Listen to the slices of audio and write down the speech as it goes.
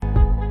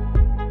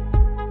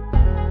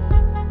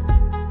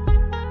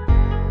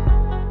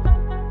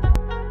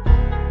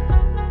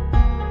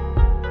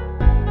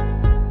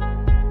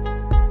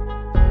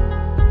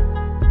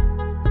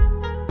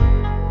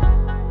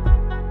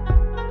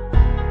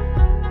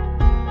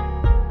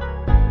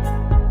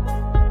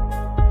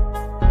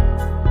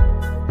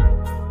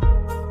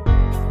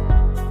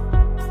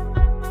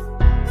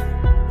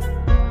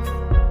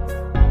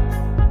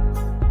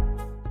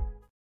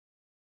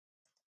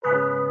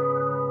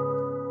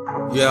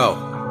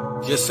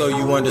Yo, just so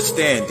you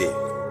understand it,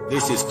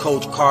 this is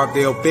Coach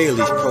Carvel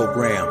Bailey's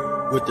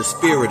program with the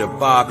spirit of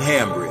Bob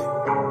Hambry.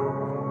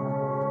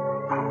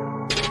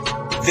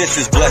 This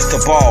is Blessed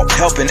to Ball,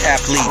 helping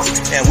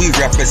athletes, and we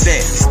represent.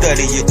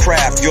 Study your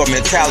craft, your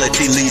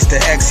mentality leads to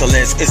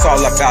excellence. It's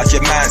all about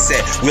your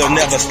mindset. We'll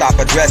never stop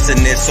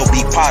addressing this, so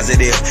be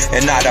positive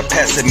and not a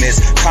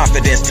pessimist.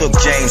 Confidence took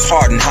James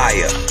Harden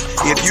higher.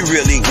 If you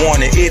really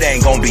want it, it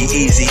ain't gonna be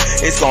easy.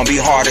 It's gonna be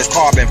hard as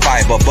carbon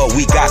fiber, but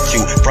we got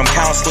you. From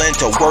counseling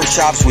to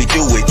workshops, we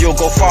do it. You'll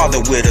go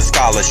farther with a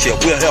scholarship.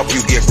 We'll help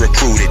you get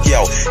recruited.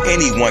 Yo,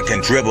 anyone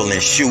can dribble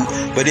and shoot,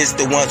 but it's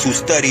the ones who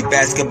study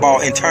basketball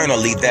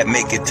internally that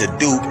make it to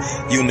Duke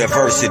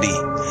University.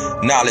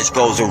 Knowledge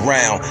goes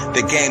around.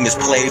 The game is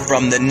played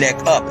from the neck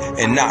up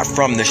and not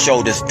from the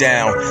shoulders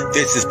down.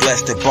 This is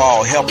Blessed to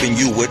Ball, helping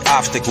you with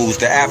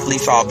obstacles. The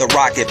athletes are the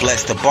rocket.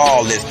 Blessed to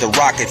Ball is the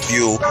rocket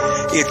fuel.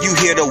 If you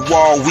hit a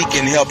wall, we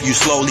can help you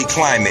slowly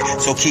climb it.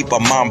 So keep a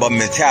Mamba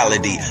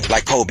mentality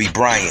like Kobe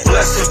Bryant.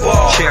 Blessed to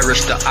Ball.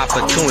 Cherish the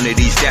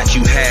opportunities that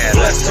you have.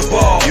 Blessed to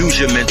Ball. Use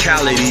your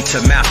mentality to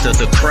master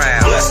the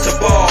craft. Blessed to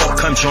Ball.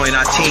 Come join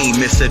our team.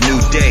 It's a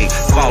new day.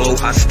 Follow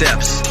our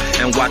steps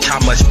and watch how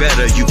much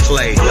better you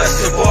play.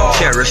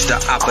 Cherish the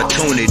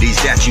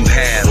opportunities that you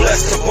have.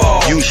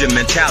 Use your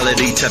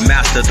mentality to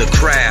master the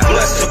craft.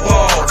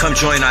 Come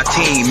join our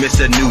team, it's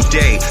a new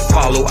day.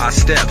 Follow our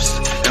steps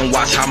and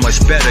watch how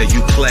much better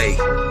you play.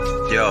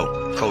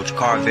 Yo, Coach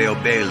Carvel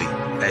Bailey.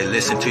 Hey,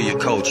 listen to your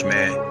coach,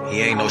 man.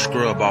 He ain't no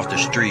scrub off the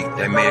street.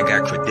 That man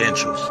got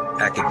credentials,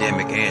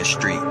 academic and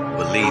street.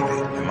 Believe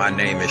it, and my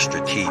name is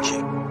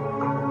Strategic.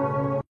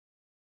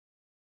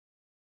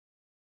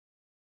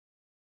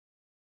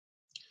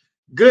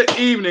 Good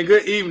evening.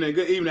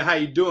 How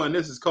you doing?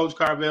 This is Coach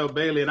Carvel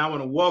Bailey, and I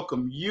want to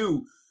welcome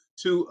you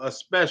to a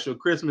special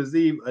Christmas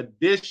Eve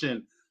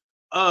edition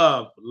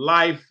of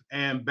Life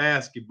and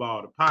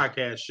Basketball, the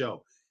podcast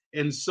show.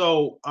 And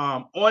so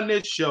on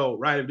this show,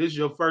 right, if this is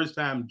your first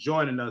time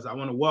joining us, I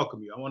want to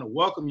welcome you. I want to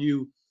welcome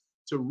you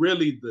to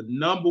really the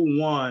number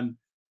one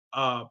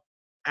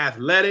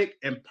athletic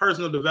and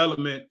personal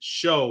development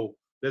show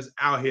that's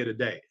out here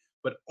today.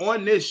 But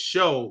on this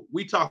show,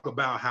 we talk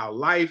about how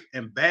life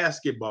and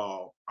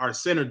basketball are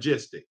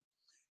synergistic.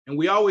 And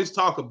we always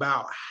talk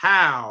about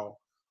how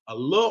a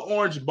little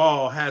orange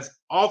ball has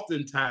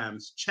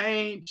oftentimes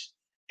changed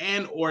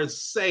and or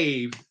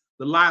saved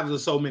the lives of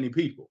so many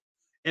people.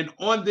 And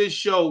on this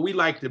show, we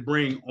like to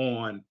bring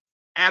on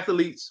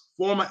athletes,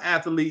 former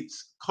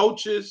athletes,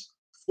 coaches,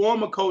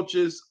 former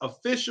coaches,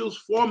 officials,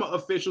 former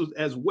officials,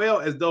 as well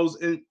as those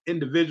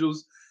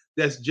individuals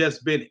that's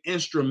just been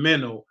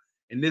instrumental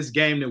in this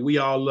game that we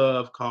all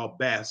love called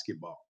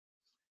basketball.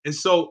 And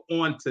so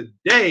on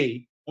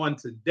today, I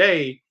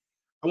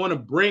want to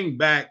bring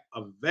back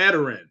a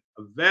veteran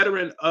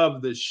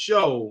of the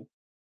show,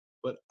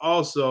 but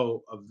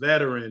also a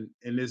veteran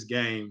in this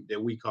game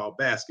that we call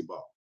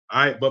basketball.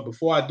 All right, but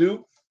before I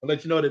do, I'll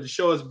let you know that the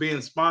show is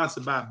being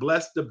sponsored by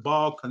Blessed to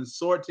Ball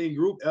Consorting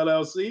Group,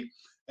 LLC,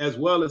 as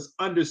well as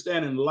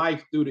Understanding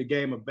Life Through the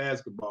Game of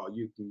Basketball.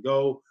 You can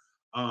go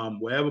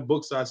wherever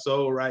books are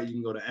sold, right? You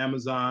can go to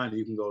Amazon,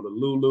 you can go to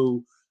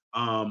Lulu,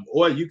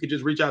 or you can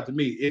just reach out to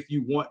me if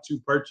you want to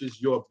purchase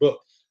your book.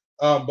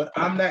 But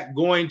I'm not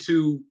going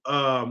to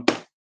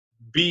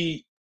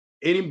be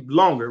any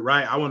longer,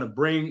 right? I want to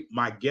bring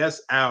my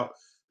guests out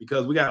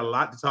because we got a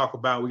lot to talk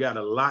about. We got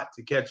a lot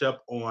to catch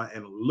up on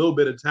in a little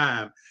bit of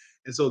time.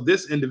 And so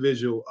this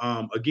individual,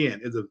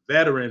 again, is a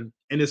veteran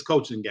in his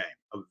coaching game.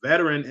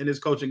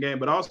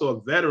 But also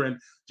a veteran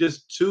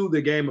just to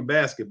the game of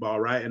basketball,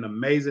 right? An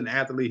amazing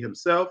athlete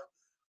himself.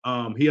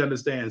 He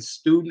understands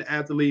student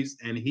athletes,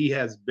 and he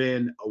has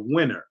been a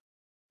winner.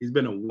 He's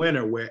been a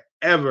winner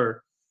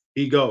wherever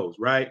he goes,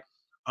 right?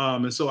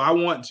 And so I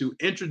want to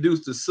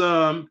introduce to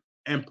some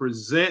and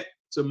present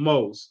to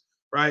most,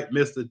 right?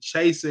 Mr.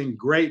 Chasing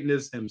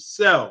Greatness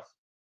himself,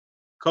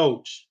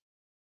 Coach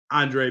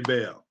Andre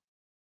Bell.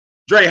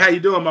 Dre, how you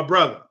doing, my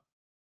brother?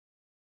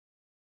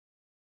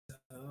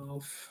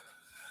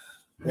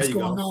 What's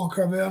going on,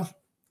 Carvel?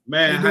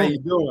 Man, how you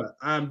doing?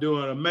 I'm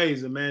doing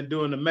amazing, man.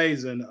 Doing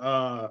amazing.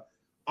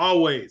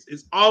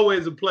 It's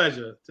always a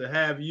pleasure to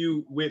have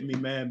you with me,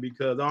 man,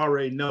 because I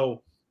already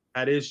know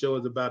how this show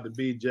is about to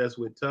be, just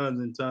with tons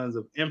and tons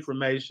of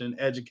information,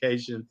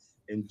 education,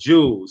 and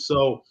jewels.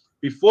 So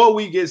before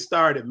we get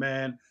started,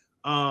 man,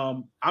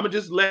 I'm gonna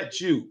just let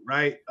you,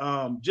 right?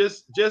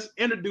 Just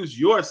introduce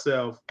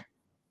yourself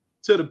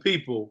to the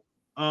people,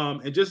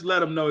 and just let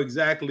them know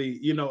exactly,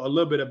 a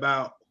little bit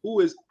about who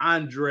is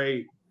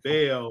Andre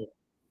Bell,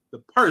 the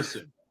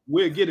person.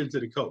 We'll get into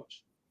the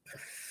coach.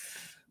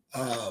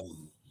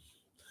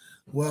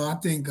 Well, I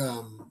think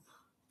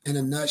in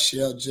a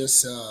nutshell,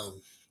 just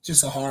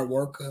a hard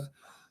worker.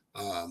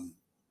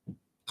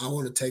 I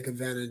want to take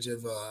advantage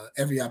of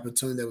every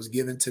opportunity that was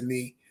given to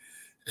me,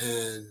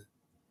 and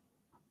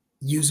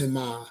using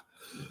my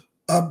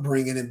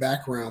upbringing and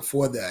background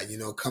for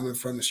that, coming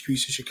from the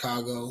streets of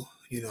Chicago,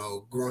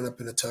 growing up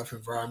in a tough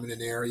environment,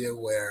 an area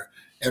where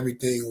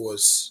everything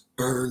was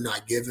earned,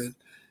 not given.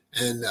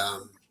 And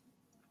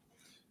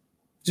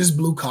just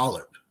blue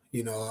collar.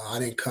 I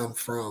didn't come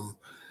from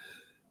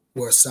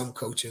where some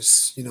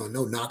coaches,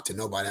 no knock to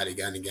nobody how they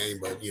got in the game,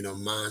 but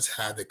mine's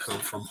had to come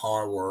from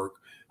hard work,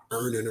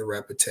 earning a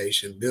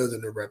reputation,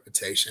 building a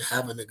reputation,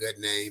 having a good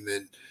name,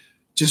 and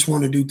just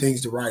want to do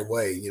things the right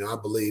way. I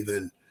believe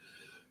in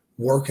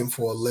working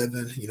for a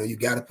living. You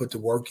got to put the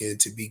work in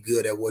to be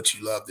good at what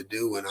you love to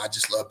do. And I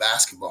just love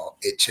basketball.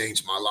 It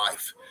changed my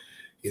life.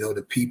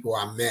 The people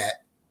I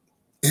met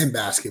in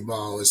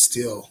basketball is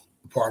still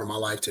a part of my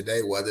life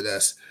today, whether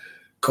that's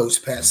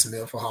Coach Pat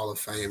Smith for Hall of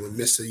Fame and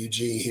Mr.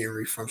 Eugene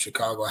Henry from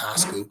Chicago high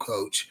school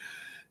coach.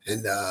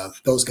 And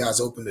those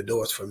guys opened the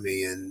doors for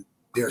me, and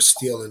they're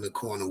still in the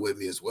corner with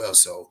me as well.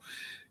 So,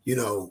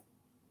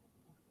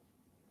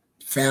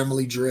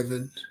 family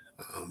driven.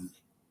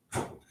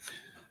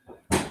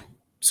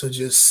 So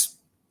just,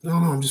 I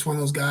don't know, I'm just one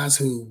of those guys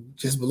who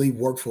just believe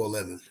work for a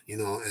living,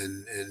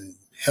 and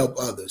help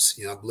others.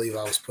 I believe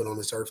I was put on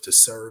this earth to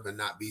serve and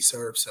not be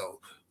served. So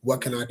what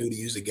can I do to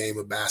use the game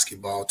of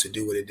basketball to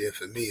do what it did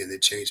for me? And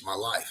it changed my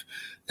life.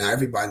 Now,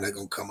 everybody's not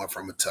going to come up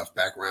from a tough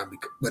background,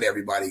 but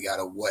everybody got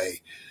a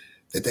way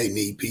that they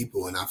need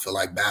people. And I feel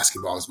like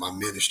basketball is my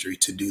ministry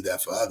to do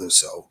that for others.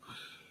 So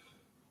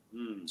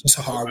just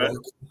a hard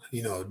work,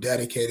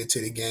 dedicated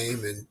to the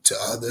game and to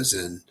others,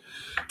 and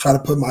try to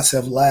put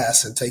myself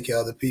last and take care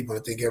of other people.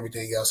 And I think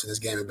everything else in this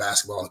game of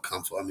basketball will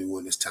come for me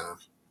when it's time.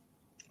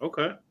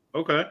 Okay.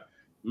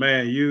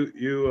 Man, you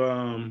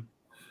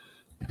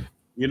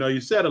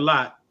said a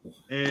lot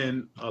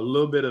in a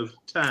little bit of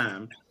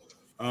time,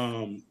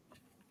 and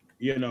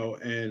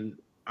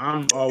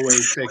I'm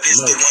always taking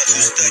notes.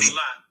 Right?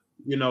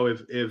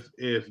 And,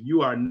 if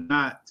you are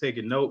not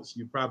taking notes,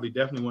 you probably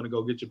definitely want to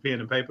go get your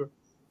pen and paper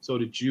so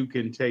that you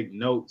can take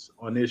notes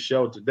on this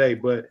show today.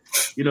 But,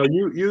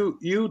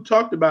 you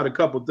talked about a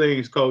couple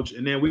things, Coach,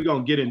 and then we're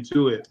going to get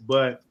into it.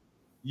 But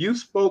you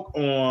spoke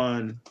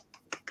on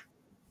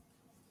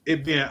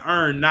it being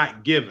earned,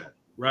 not given,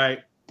 right?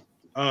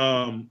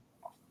 And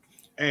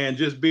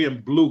just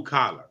being blue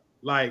collar.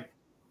 Like,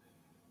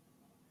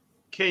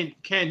 can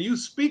you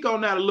speak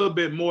on that a little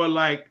bit more?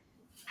 Like,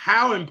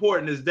 how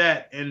important is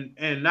that in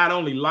not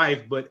only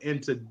life, but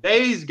in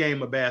today's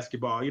game of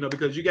basketball,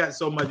 because you got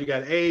so much, you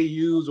got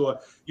AAUs, or,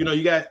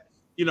 you got,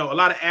 a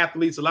lot of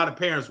athletes, a lot of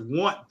parents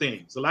want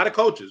things, a lot of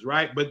coaches,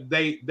 right? But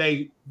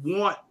they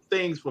want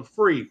things for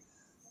free.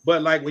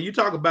 But like, when you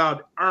talk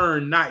about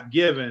earn, not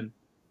given,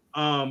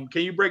 can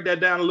you break that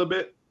down a little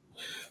bit?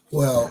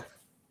 Well,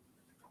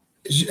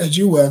 as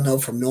you well know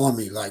from knowing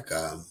me, like,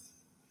 I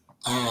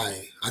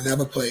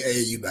never played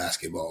AAU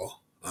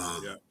basketball.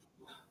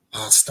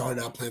 I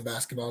started out playing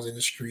basketballs in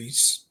the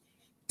streets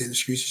of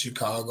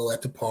Chicago,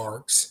 at the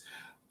parks,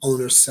 on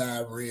their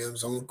side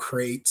rims, on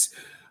crates.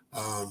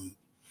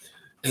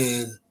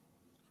 And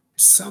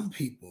some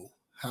people,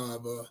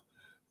 however,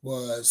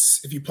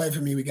 was, if you play for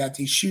me, we got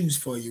these shoes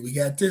for you. We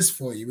got this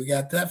for you. We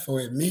got that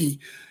for you. Me,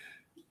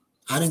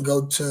 I didn't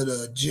go to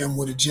the gym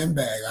with a gym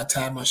bag. I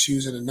tied my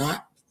shoes in a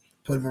knot,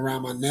 put them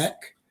around my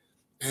neck,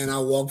 and I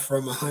walked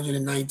from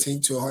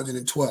 119 to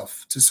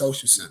 112 to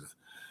Social Center.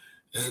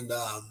 And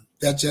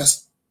that's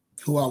just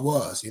who I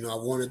was. I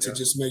wanted to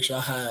just make sure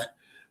I had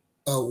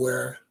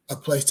a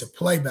place to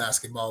play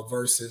basketball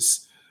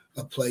versus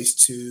a place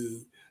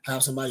to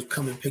have somebody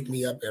come and pick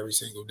me up every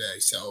single day.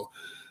 So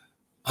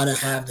I didn't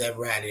have that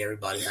ride that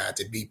everybody had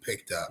to be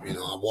picked up.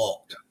 I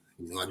walked.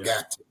 I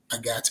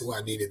got to where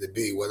I needed to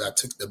be, whether I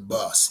took the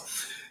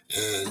bus.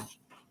 And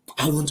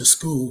I went to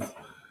school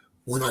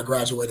when I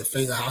graduated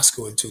Finger High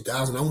School in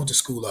 2000. I went to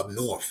school up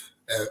north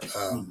at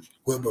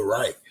Wilbur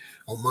Wright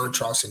on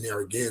Montrose and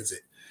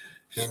Narragansett.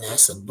 And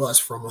that's a bus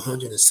from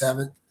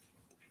 107th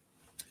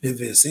in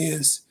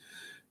Vincennes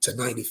to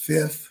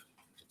 95th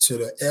to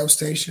the L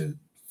station,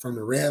 from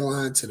the red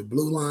line to the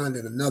blue line,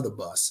 and another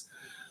bus.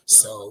 Wow.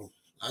 So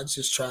I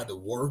just tried to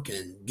work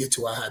and get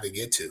to where I had to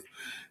get to.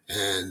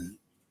 And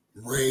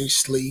rain,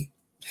 sleet,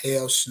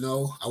 hail,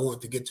 snow, I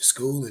wanted to get to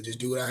school and just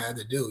do what I had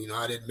to do.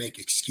 I didn't make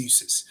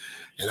excuses,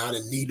 and I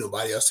didn't need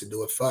nobody else to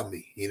do it for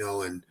me,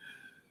 and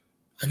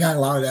I got a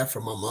lot of that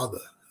from my mother.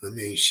 I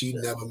mean, she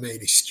never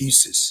made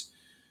excuses.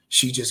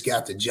 She just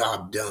got the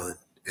job done.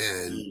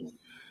 And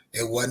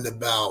it wasn't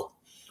about,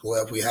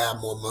 well, if we had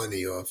more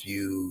money, or if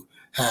you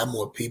had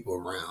more people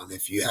around,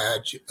 if you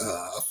had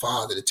a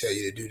father to tell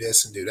you to do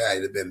this and do that,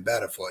 it'd have been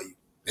better for you.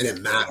 It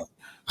didn't matter.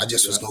 I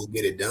just was going to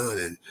get it done.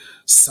 And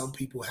some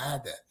people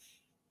had that,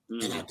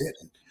 and I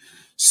didn't.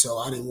 So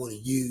I didn't want to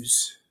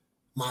use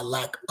my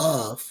lack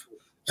of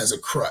as a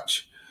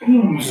crutch.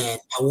 And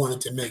I wanted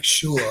to make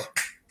sure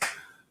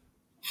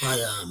I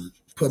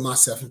put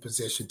myself in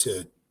position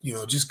to,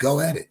 just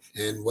go at it.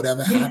 And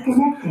whatever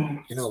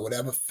happened,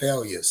 whatever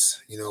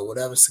failures,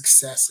 whatever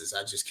successes,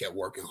 I just kept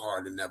working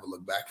hard and never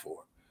looked back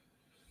for it.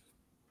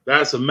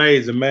 That's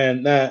amazing,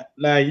 man.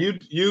 Now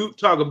you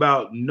talk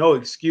about no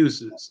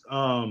excuses.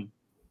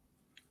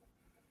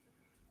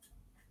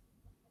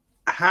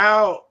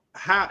 How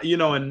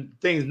and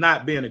things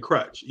not being a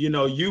crutch.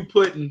 You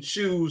putting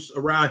shoes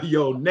around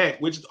your neck,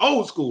 which is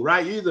old school,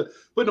 right? You either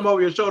put them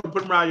over your shoulder,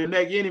 put them around your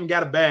neck. You ain't even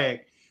got a bag.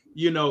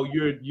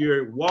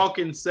 you're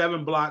walking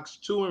 7 blocks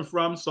to and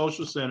from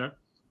Social Center,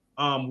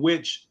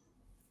 which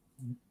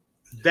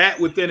that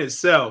within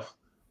itself,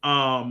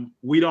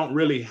 we don't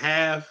really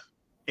have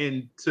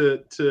in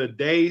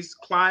today's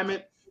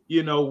climate,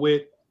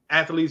 with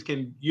athletes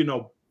can,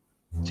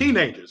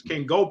 teenagers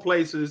can go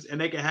places and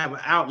they can have an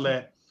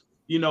outlet,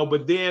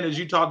 but then as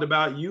you talked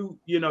about, you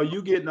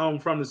getting on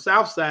from the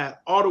south side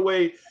all the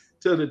way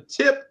to the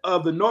tip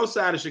of the north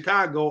side of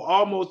Chicago,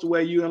 almost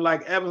where you in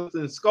like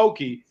Evanston,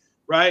 Skokie,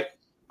 right?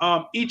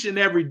 Each and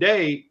every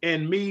day.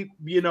 And me,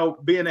 being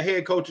a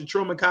head coach at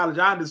Truman College,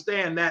 I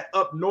understand that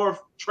up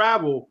north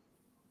travel.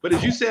 But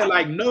as you said,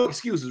 like no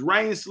excuses,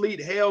 rain, sleet,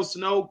 hail,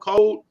 snow,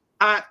 cold,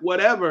 hot,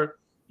 whatever.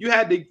 You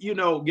had to, get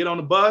on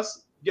the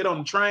bus, get on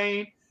the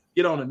train,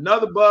 get on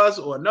another bus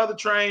or another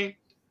train,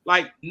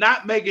 like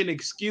not making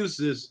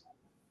excuses.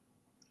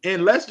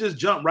 And let's just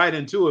jump right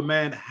into it,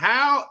 man.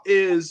 How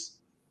is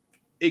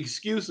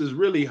excuses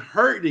really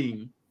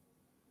hurting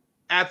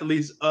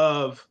athletes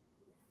of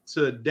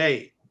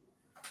today?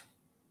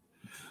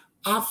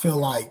 I feel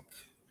like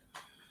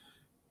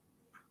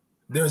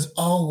there's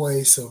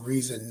always a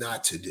reason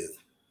not to do.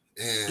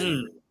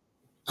 And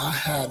I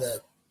had a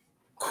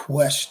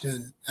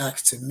question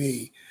asked to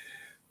me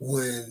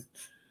when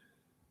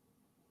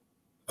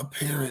a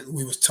parent,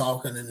 we was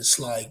talking, and it's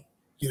like,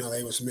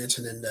 they was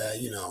mentioning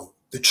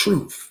the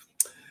truth.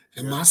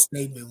 And my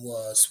statement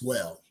was,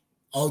 well,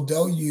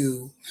 although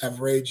you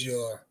have raised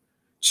your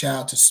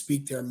child to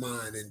speak their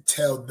mind and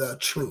tell the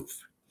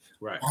truth,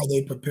 right, are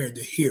they prepared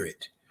to hear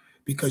it?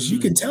 Because you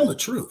can tell the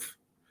truth.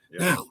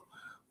 Now,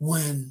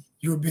 when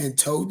you're being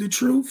told the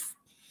truth,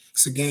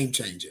 it's a game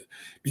changer.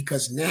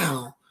 Because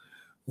now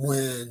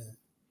when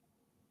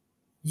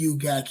you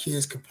got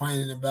kids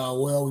complaining about,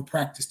 well, we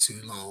practice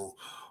too long,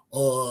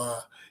 or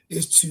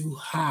it's too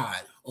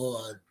hot,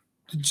 or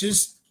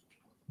just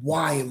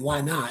why and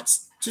why not,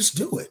 just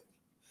do it.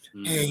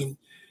 And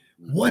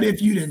what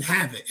if you didn't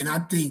have it? And I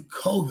think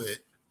COVID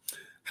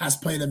has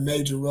played a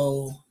major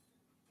role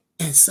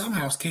and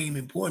somehow came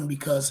important,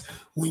 because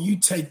when you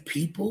take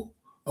people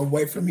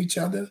away from each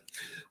other,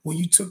 when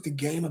you took the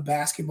game of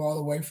basketball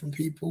away from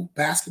people,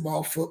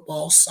 basketball,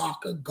 football,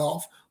 soccer,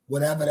 golf,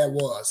 whatever that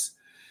was,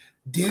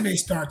 then they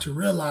start to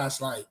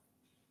realize like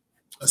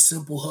a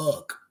simple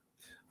hug,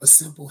 a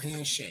simple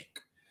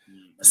handshake,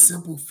 a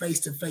simple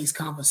face-to-face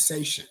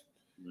conversation.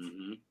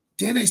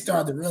 Then they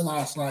start to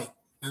realize like,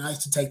 and I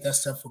used to take that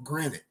stuff for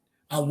granted.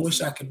 I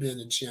wish I could be in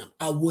the gym.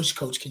 I wish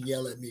coach can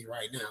yell at me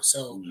right now.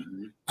 So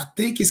I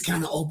think it's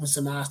kind of opened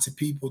some eyes to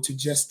people to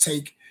just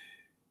take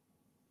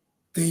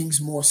things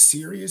more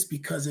serious,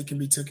 because it can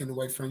be taken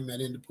away from that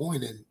end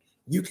point. And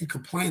you can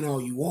complain all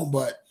you want,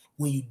 but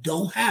when you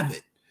don't have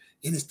it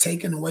and it's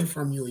taken away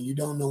from you and you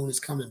don't know when it's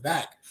coming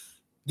back,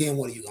 then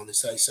what are you going to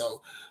say?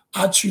 So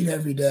I treat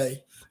every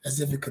day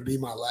as if it could be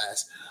my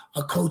last.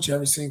 I coach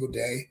every single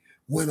day,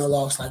 win or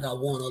loss, like I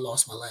won or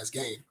lost my last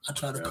game. I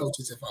try to coach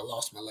as if I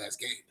lost my last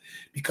game,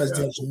 because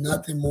there's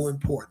nothing more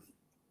important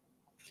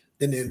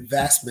than the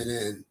investment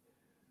in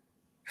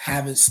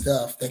having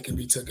stuff that can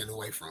be taken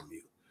away from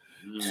you.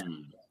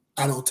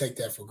 I don't take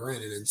that for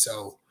granted. And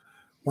so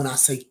when I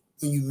say,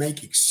 when you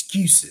make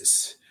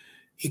excuses,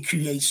 it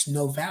creates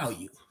no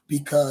value,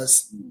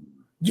 because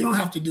you don't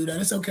have to do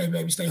that. It's okay,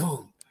 baby, stay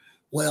home.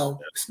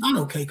 Well, it's not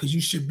okay, because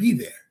you should be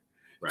there,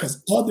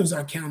 because others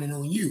are counting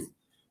on you.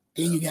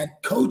 Then you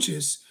got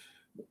coaches,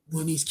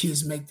 when these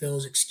kids make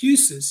those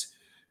excuses,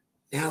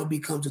 now it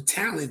becomes a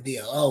talent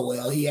deal. Oh,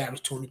 well, he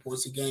averaged 20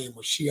 points a game,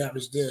 or she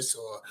averaged this,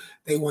 or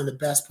they were the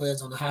best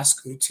players on the high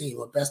school team,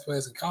 or best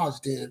players in college.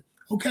 Then,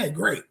 okay,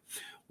 great.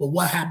 But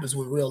what happens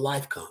when real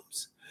life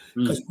comes?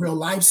 Because real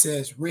life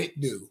says rent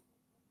due.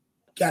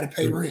 Got to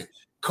pay rent.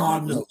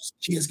 Car notes.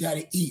 Kids got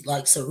to eat.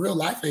 Like, so real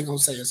life ain't going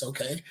to say it's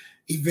okay.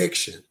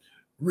 Eviction,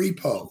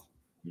 repo.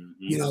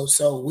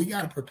 So we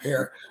got to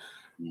prepare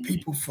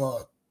people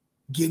for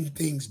getting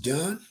things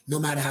done, no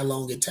matter how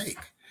long it take.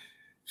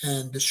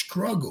 And the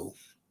struggle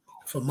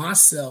for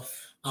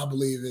myself, I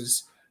believe,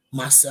 is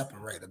my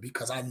separator,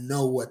 because I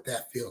know what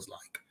that feels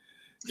like.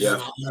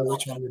 And I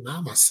always try to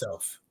remind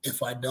myself,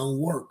 if I don't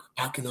work,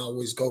 I can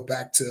always go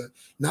back to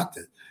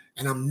nothing.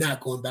 And I'm not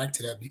going back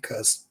to that,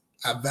 because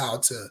I vow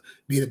to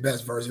be the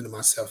best version of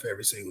myself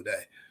every single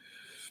day.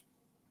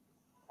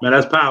 Man,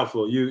 that's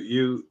powerful.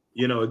 You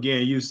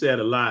again, you said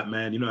a lot,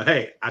 man.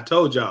 Hey, I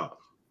told y'all,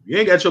 you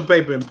ain't got your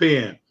paper and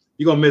pen,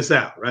 you're going to miss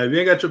out, right? If you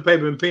ain't got your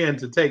paper and pen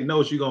to take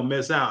notes, you're going to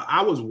miss out.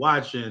 I was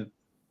watching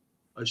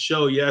a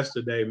show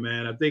yesterday,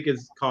 man. I think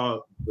it's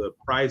called The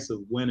Price of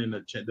Winning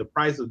The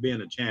Price of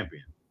Being a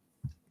Champion.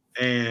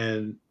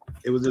 And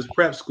it was this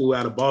prep school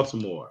out of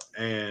Baltimore,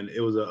 and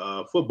it was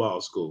a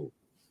football school.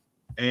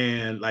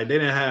 And like, they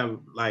didn't have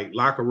like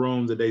locker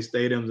rooms at their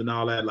stadiums and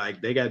all that.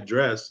 Like, they got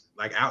dressed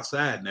like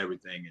outside and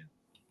everything. And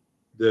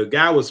the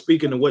guy was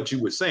speaking to what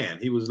you were saying.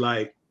 He was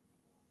like,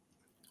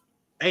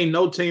 ain't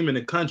no team in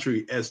the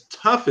country as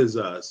tough as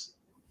us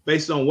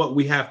based on what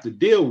we have to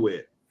deal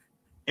with.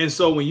 And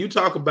so when you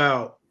talk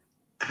about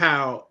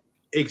how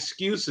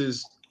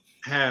excuses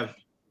have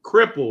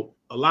crippled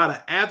a lot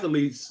of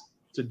athletes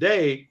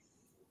today,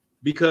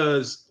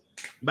 because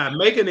by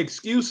making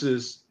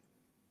excuses,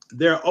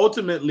 they're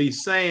ultimately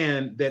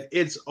saying that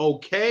it's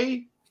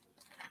okay,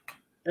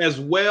 as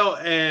well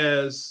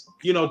as,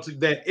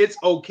 that it's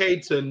okay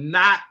to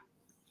not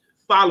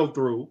follow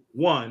through,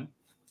 one,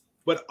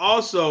 but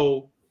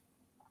also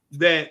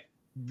that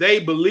they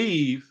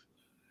believe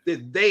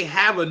that they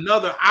have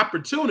another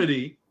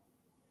opportunity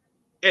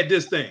at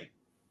this thing.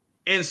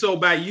 And so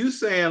by you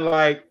saying,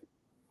 like,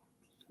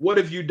 what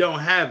if you don't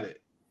have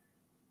it?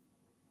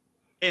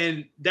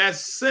 And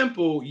that's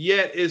simple,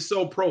 yet it's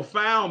so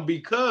profound,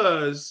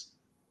 because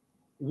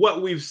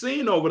what we've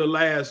seen over the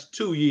last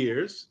 2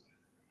 years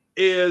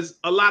is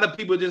a lot of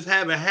people just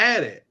haven't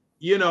had it,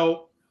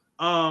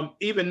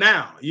 even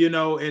now,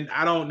 and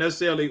I don't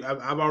necessarily,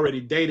 I've already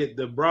dated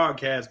the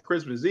broadcast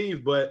Christmas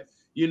Eve, but,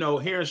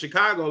 here in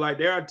Chicago, like,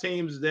 there are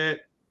teams that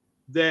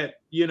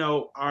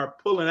are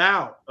pulling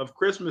out of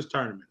Christmas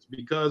tournaments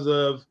because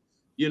of,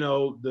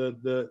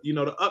 the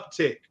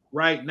uptick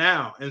right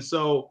now. And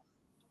so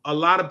a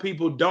lot of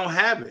people don't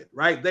have it,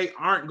 right? They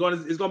aren't going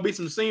to, it's going to be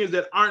some seniors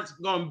that aren't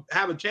going to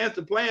have a chance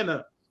to play in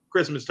a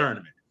Christmas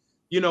tournament,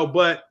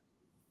 but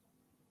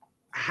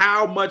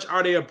how much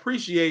are they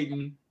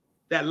appreciating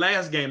that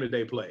last game that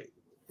they played?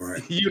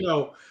 Right.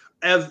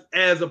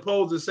 As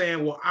opposed to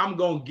saying, well, I'm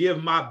going to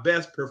give my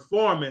best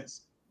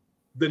performance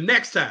the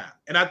next time.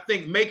 And I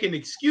think making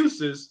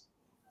excuses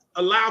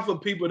allow for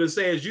people to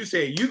say, as you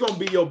say, you're going to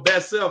be your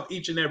best self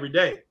each and every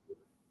day.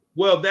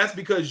 Well, that's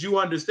because you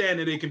understand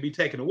that it can be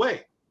taken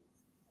away.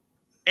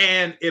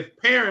 And if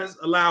parents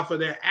allow for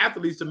their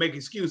athletes to make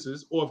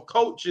excuses, or if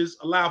coaches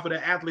allow for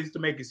their athletes to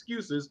make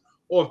excuses,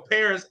 or if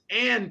parents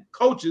and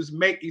coaches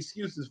make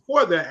excuses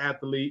for their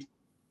athlete,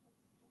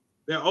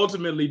 they're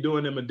ultimately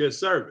doing them a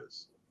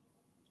disservice.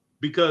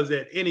 Because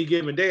at any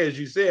given day, as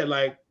you said,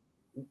 like,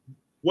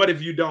 what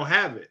if you don't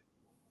have it?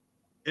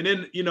 And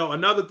then,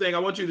 another thing I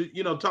want you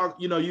to, talk,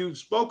 you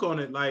spoke on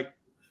it, like,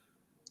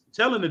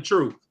 telling the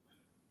truth.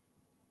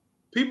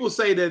 People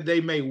say that they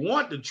may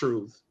want the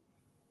truth,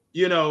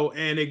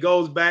 and it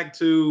goes back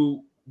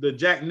to the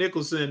Jack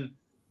Nicholson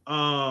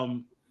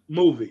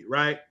movie,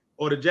 right?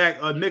 Or the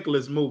Jack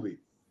Nicholas movie,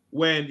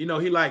 when, he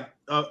I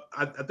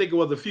think it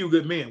was A Few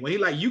Good Men, when he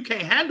like, you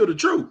can't handle the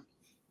truth.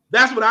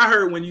 That's what I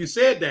heard when you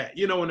said that,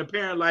 when the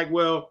parent, like,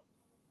 well,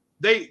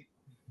 they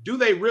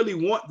really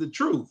want the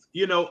truth?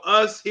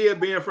 Us here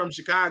being from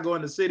Chicago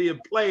and the city of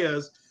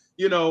players,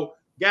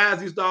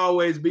 guys used to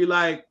always be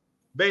like,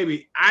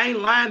 baby, I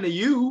ain't lying to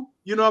you,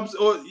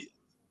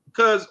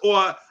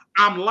 or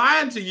I'm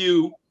lying to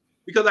you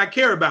because I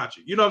care about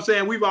you. You know what I'm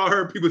saying? We've all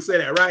heard people say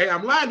that, right? Hey,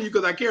 I'm lying to you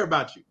because I care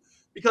about you.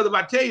 Because if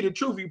I tell you the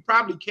truth, you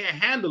probably can't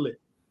handle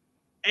it.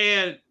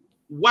 And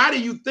why do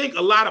you think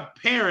a lot of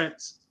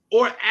parents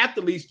or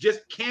athletes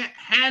just can't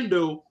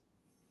handle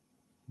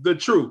the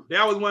truth? They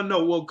always want to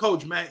know, well,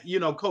 coach, man,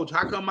 coach,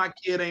 how come my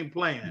kid ain't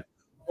playing?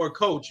 Or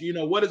coach,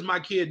 what is my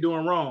kid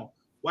doing wrong?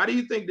 Why do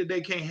you think that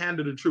they can't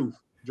handle the truth,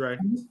 Dre?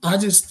 I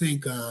just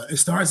think it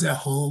starts at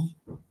home.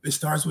 It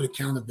starts with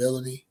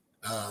accountability.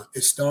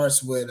 It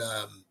starts with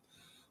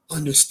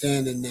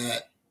understanding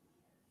that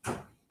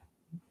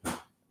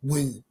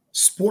when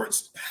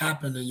sports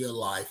happen in your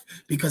life,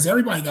 because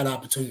everybody got an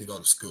opportunity to go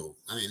to school.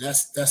 I mean,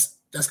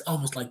 that's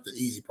almost like the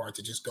easy part,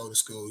 to just go to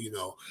school,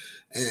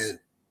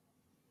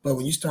 but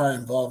when you start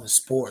involving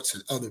sports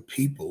and other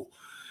people,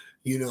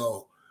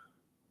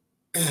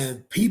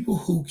 and people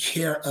who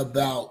care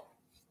about,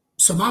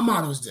 so my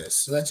motto is this,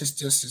 so let's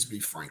just be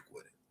frank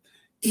with it.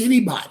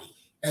 Anybody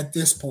at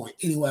this point,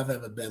 anywhere I've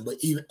ever been, but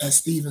even at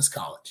Stevens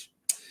College,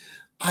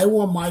 I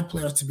want my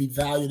players to be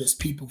valued as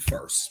people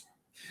first.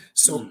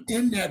 So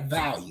in that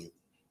value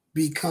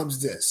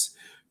becomes this: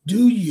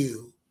 do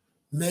you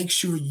make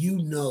sure you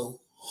know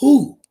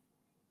who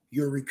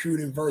you're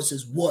recruiting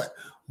versus what?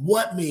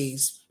 What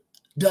means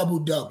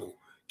double,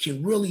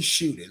 can really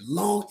shoot it,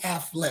 long,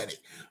 athletic,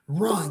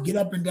 run, get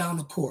up and down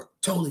the court,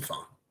 totally fine.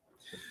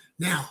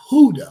 Now,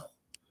 who though?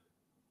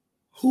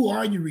 Who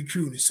are you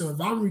recruiting? So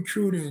if I'm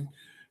recruiting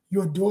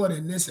your daughter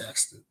in this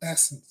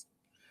essence,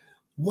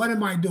 what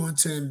am I doing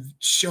to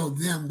show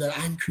them that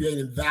I'm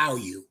creating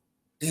value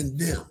in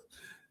them?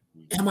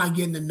 Am I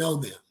getting to know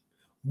them?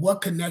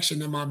 What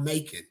connection am I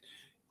making?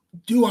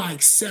 Do I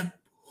accept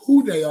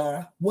who they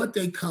are, what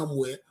they come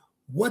with,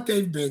 what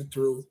they've been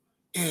through,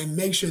 and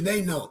make sure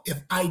they know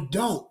if I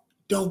don't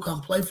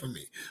come play for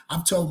me?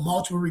 I've told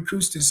multiple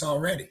recruits this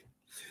already.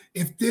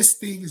 If this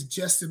thing is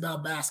just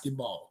about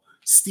basketball,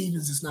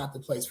 Stevens is not the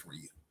place for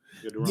you.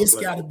 This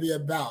got to be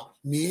about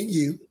me and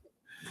you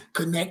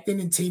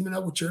connecting and teaming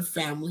up with your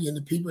family and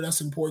the people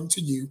that's important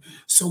to you.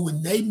 So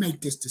when they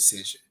make this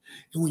decision,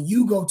 and when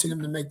you go to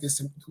them to make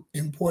this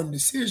important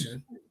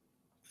decision,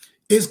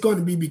 it's going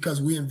to be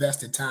because we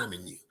invested time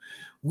in you.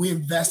 We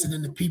invested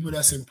in the people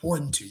that's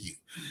important to you.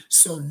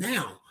 So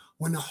now,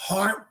 when the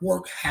hard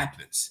work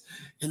happens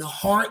and the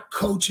hard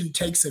coaching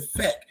takes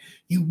effect,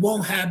 you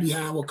won't have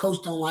behind, well,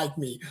 coach don't like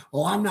me,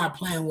 or I'm not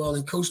playing well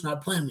and coach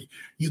not playing me.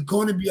 You're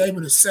going to be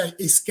able to say,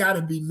 it's got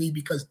to be me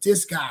because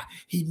this guy,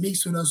 he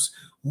meets with us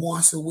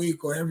once a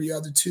week or every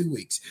other 2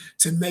 weeks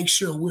to make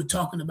sure we're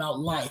talking about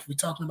life. We're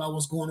talking about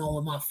what's going on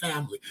with my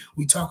family.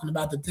 We're talking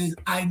about the things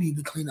I need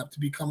to clean up to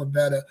become a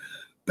better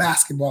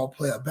basketball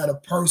player, a better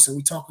person.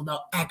 We're talking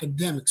about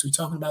academics. We're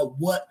talking about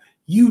what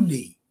you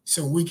need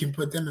so we can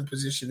put them in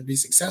position to be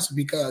successful.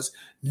 Because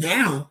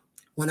now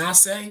when I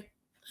say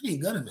that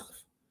ain't good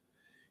enough,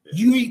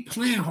 you ain't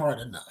playing hard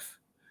enough.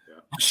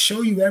 I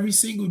show you every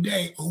single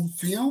day on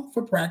film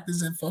for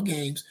practice and for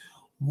games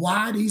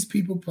why these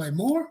people play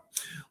more,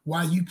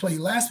 why you play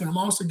less, but I'm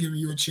also giving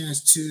you a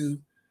chance to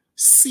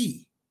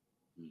see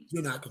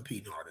you're not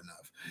competing hard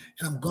enough.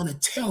 And I'm going to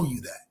tell you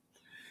that.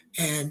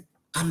 And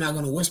I'm not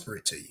going to whisper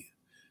it to you.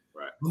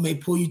 Right. I may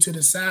pull you to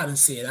the side and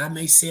say it. I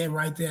may say it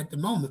right there at the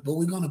moment, but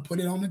we're going to put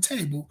it on the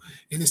table,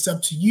 and it's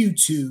up to you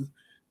to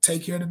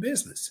take care of the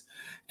business.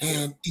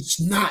 And it's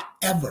not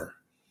ever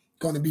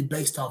going to be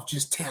based off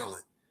just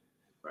talent.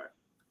 Right.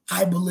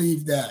 I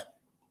believe that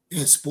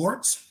in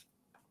sports,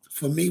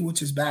 for me,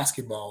 which is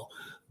basketball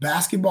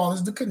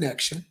is the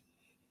connection.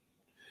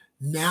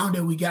 Now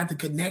that we got the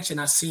connection,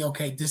 I see,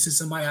 okay, this is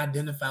somebody I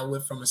identify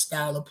with from a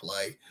style of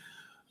play,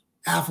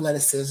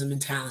 athleticism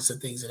and talents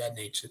and things of that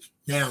nature.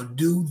 Now,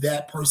 do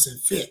that person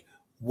fit?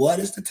 What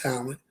is the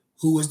talent?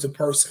 Who is the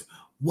person?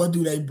 What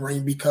do they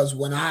bring? Because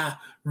when I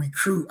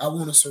recruit, I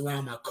want to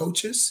surround my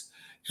coaches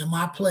and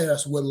my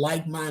players with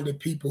like-minded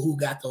people who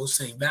got those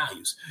same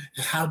values.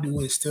 And how do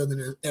we instill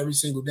them every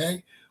single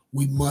day?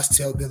 We must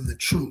tell them the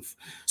truth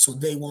so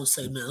they won't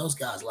say, man, those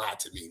guys lied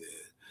to me, man.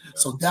 Yeah.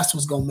 So that's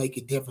what's going to make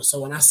it different. So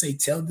when I say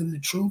tell them the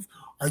truth,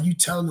 are you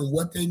telling them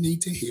what they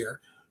need to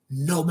hear,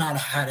 no matter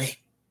how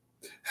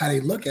they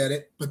look at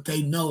it? But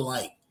they know,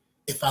 like,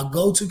 if I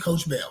go to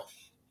Coach Bell,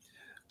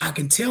 I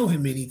can tell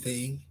him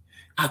anything.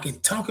 I can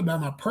talk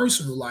about my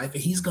personal life,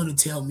 and he's going to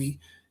tell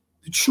me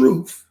the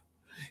truth.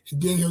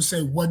 And then he'll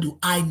say, what do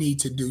I need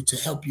to do to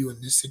help you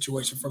in this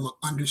situation from an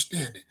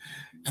understanding?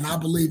 And I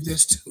believe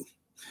this too.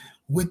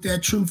 With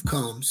that truth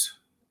comes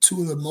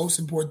two of the most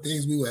important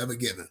things we were ever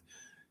given,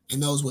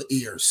 and those were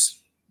ears.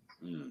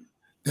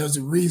 There's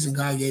a reason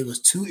God gave us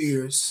 2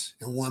 ears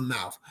and 1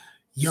 mouth.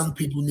 Young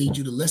people need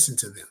you to listen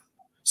to them.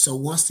 So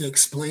once they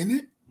explain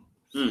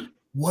it,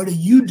 what are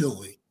you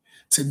doing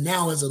to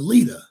now as a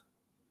leader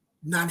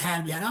not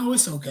having, oh,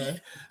 it's okay.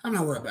 I'm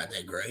not worried about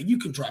that grade. You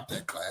can drop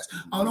that class.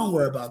 Oh, don't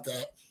worry about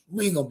that.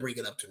 We ain't gonna bring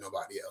it up to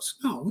nobody else.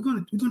 No, we're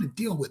gonna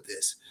deal with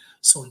this.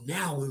 So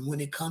now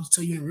when it comes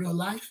to you in real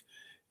life,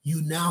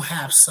 you now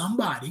have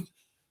somebody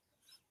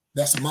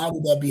that's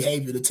modeled that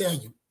behavior to tell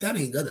you that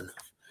ain't good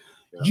enough.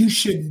 Yeah. You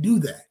shouldn't do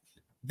that.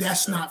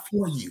 That's not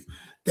for you.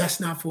 That's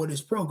not for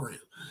this program.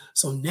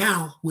 So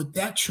now with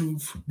that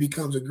truth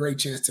becomes a great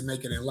chance to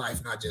make it in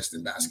life, not just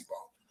in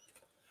basketball.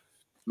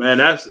 Man,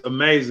 that's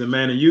amazing,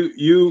 man. And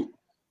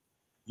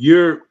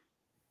you're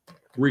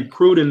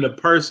recruiting the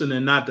person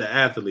and not the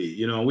athlete.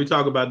 You know, we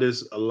talk about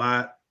this a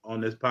lot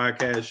on this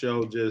podcast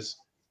show. Just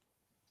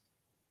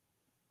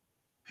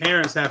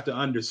parents have to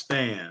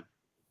understand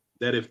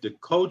that if the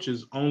coach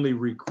is only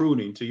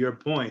recruiting, to your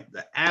point,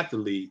 the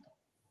athlete,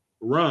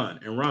 run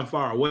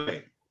far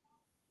away,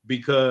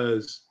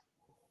 because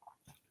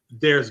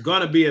there's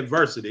going to be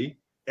adversity.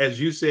 As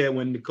you said,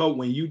 when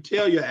you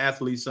tell your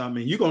athlete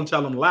something, you're going to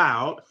tell them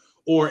loud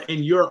or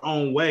in your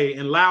own way.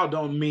 And loud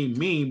don't mean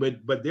mean,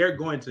 but they're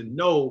going to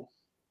know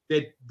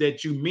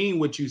that you mean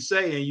what you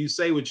say and you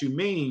say what you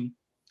mean.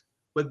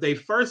 But they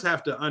first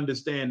have to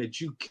understand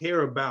that you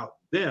care about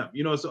them.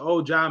 You know, it's an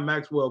old John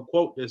Maxwell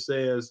quote that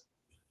says,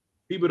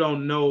 people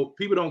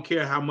don't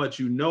care how much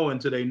you know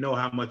until they know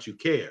how much you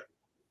care.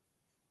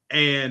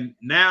 And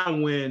now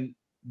when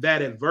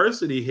that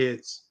adversity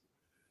hits,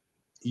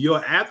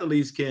 your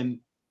athletes can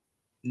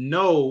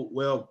know,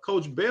 well,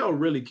 Coach Bell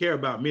really care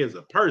about me as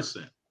a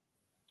person.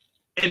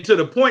 And to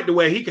the point to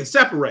where he can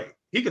separate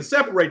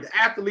the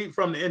athlete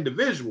from the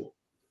individual.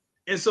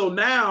 And so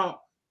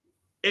now,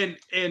 and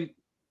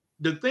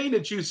the thing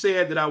that you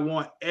said that I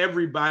want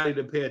everybody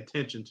to pay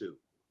attention to,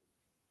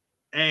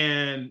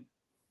 and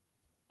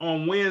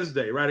on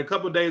Wednesday, right, a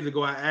couple of days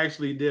ago, I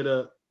actually did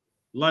a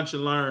lunch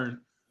and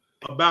learn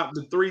about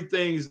the 3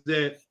 things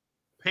that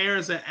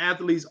parents and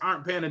athletes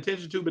aren't paying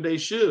attention to, but they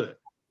should.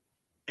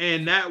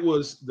 And that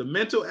was the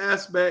mental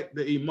aspect,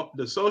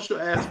 the social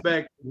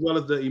aspect, as well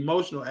as the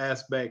emotional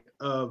aspect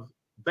of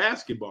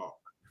basketball.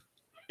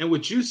 And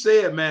what you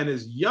said, man,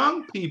 is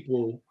young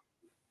people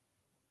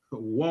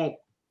want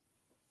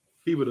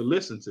people to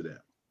listen to them.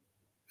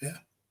 Yeah.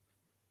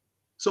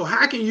 So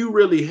how can you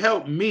really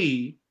help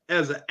me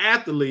as an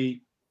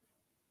athlete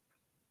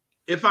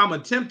if I'm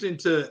attempting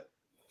to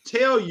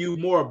tell you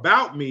more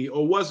about me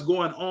or what's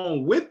going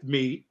on with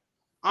me?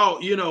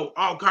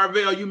 Oh,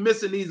 Carvel, you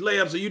missing these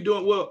layups, or you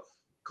doing well,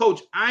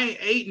 coach, I ain't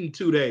ate in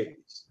 2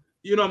 days.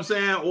 You know what I'm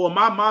saying? Or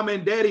my mom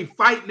and daddy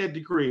fighting at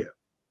the crib.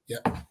 Yeah.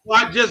 Or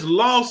I just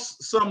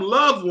lost some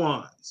loved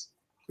ones.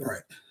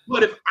 Right.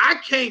 But if I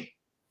can't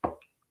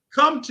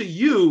come to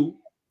you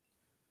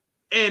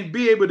and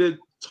be able to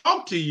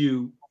talk to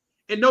you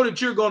and know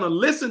that you're going to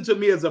listen to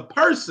me as a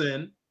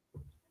person,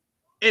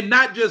 and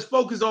not just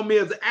focus on me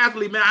as an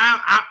athlete, man.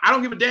 I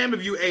don't give a damn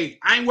if you ate.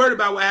 I ain't worried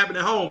about what happened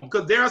at home,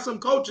 because there are some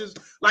coaches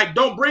like,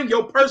 don't bring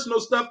your personal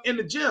stuff in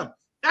the gym.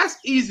 That's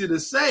easy to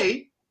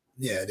say.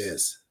 Yeah, it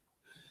is.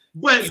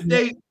 But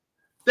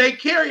they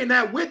carrying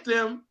that with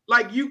them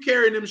like you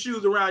carrying them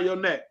shoes around your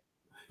neck.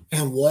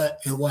 And what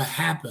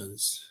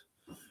happens,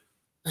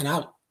 and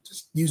I'll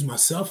just use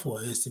myself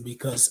for instance,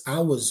 because I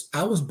was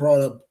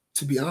brought up,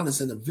 to be honest,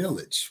 in a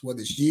village,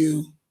 whether it's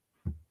you,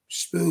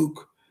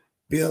 Spook,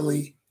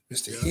 Billy,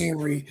 Mr.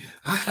 Henry.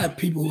 I had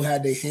people who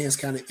had their hands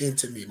kind of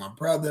into me. My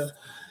brother,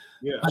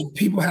 like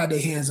people had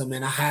their hands on me,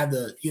 and I had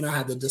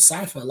to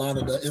decipher a lot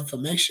of the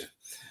information.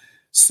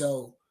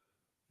 So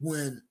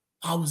when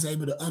I was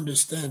able to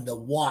understand the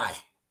why,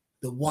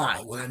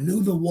 when I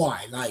knew the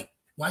why, like,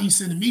 why are you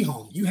sending me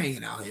home? You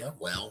hanging out here?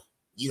 Well,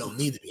 you don't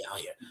need to be out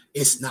here.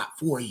 It's not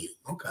for you.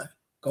 Okay,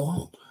 go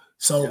home.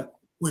 So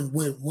when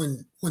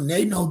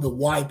they know the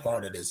why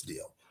part of this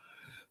deal,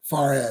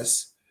 far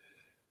as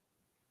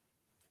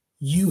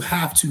you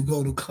have to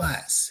go to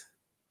class.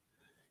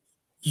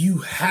 You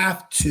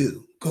have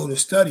to go to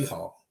study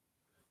hall.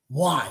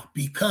 Why?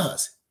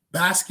 Because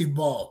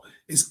basketball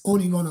is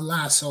only going to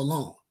last so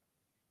long.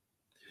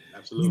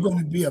 Absolutely. You're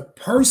going to be a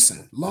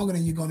person longer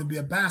than you're going to be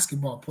a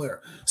basketball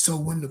player. So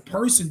when the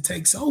person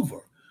takes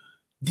over,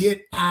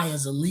 did I,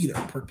 as a leader,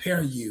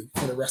 prepare you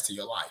for the rest of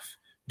your life?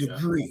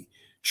 Degree,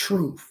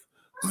 truth,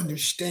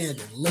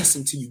 understanding,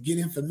 listen to you, get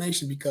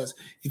information. Because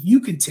if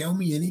you can tell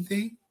me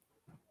anything,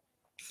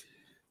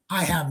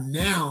 I have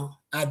now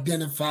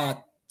identified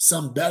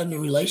some better than a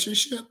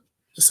relationship.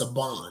 It's a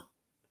bond,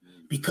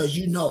 because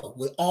you know,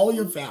 with all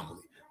your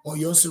family or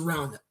your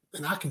surrounding,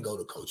 and I can go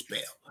to Coach Bell.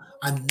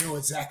 I know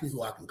exactly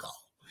who I can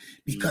call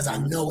because I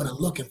know what I'm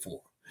looking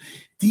for.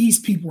 These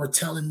people are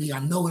telling me I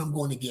know what I'm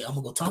going to get. I'm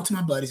going to go talk to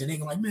my buddies, and they're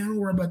like, man, don't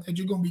worry about that.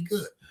 You're going to be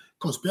good.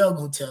 Coach Bell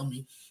going to tell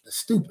me that's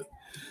stupid.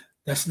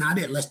 That's not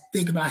it. Let's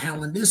think about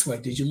handling this way.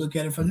 Did you look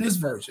at it from this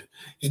version?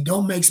 It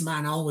don't make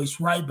mine always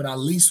right, but I at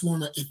least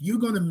want to, if you're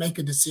going to make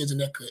a decision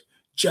that could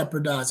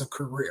jeopardize a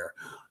career,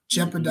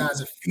 jeopardize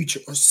a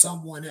future or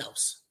someone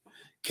else,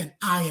 can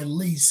I at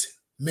least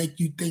make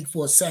you think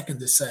for a second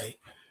to say,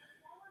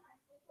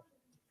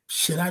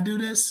 should I do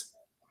this?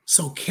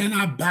 So can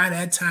I buy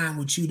that time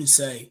with you to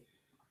say,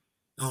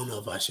 I don't know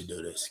if I should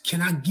do this?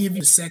 Can I give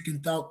you a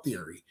second thought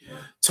theory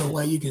to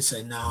where you can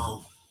say,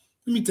 no,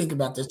 let me think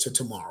about this till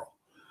tomorrow?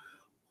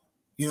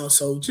 You know,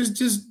 so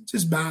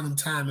just buying them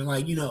time. And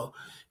like, you know,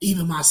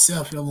 even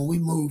myself, you know, when we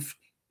moved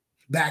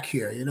back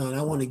here, you know, and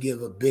I want to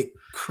give a big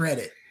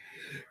credit,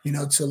 you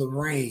know, to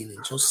Lorraine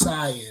and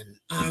Josiah and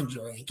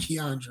Andre and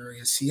Keandre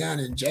and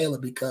Sienna and Jayla,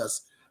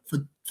 because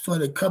for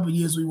the couple of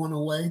years we went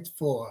away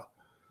for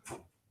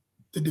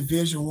the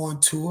Division I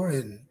tour,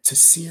 and to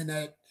seeing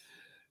that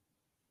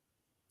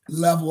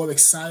level of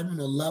excitement,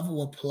 a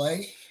level of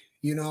play,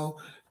 you know,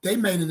 they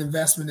made an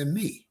investment in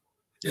me.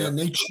 And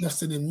they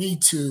trusted in me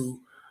to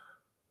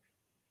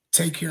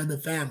take care of the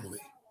family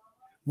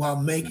while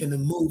making a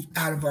move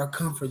out of our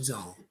comfort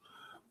zone,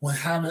 when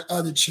having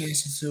other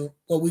chances to,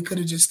 well, we could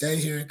have just stayed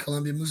here in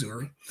Columbia,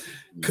 Missouri,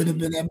 could have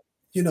been at,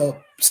 you know,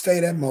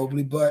 stayed at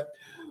Mobley, but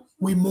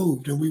we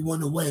moved and we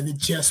went away, and it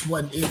just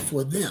wasn't it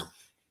for them.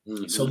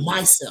 So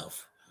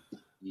myself,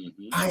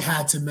 I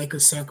had to make a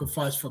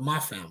sacrifice for my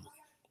family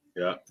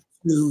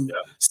to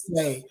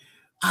say,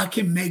 I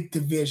can make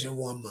Division I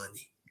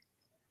money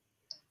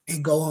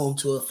and go home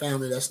to a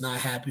family that's not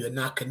happy or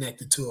not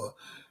connected to a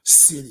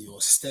city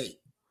or state.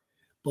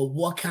 But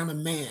what kind of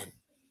man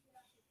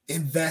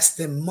invest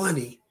in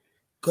money,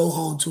 go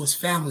home to his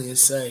family and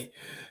say,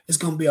 it's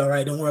going to be all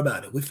right, don't worry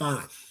about it, we're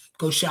fine,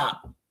 go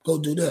shop, go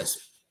do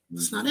this?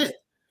 That's not it.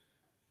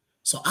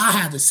 So I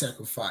had to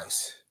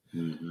sacrifice,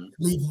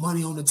 leave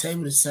money on the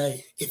table to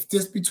say, if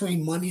this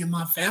between money and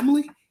my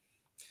family,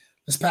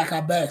 let's pack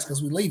our bags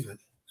because we're leaving.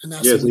 And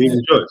that's what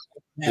we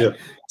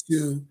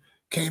did.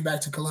 Came back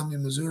to Columbia,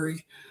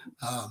 Missouri.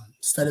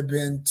 Instead of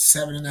being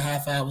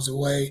 7.5 hours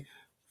away,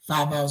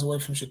 5 hours away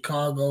from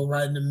Chicago,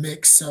 right in the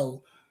mix.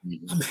 So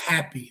I'm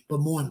happy,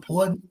 but more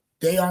important,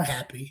 they are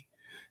happy.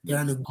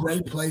 They're in a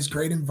great place,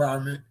 great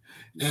environment,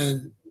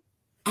 and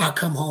I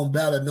come home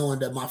better knowing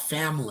that my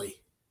family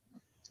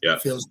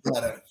feels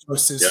better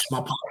versus my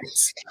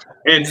pockets.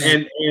 And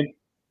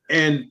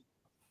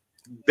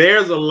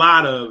there's a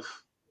lot of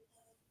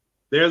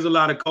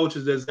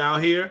coaches that's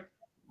out here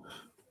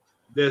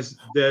that's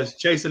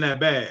chasing that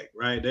bag,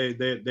 right?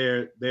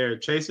 They're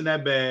chasing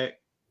that bag.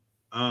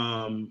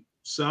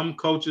 Some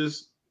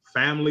coaches'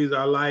 families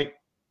are like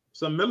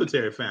some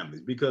military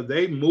families because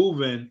they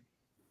moving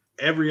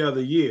every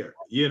other year.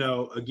 You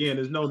know, again,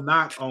 there's no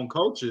knock on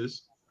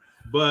coaches,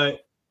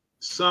 but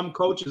some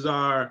coaches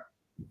are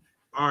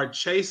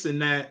chasing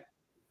that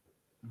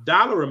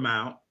dollar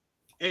amount.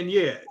 And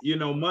you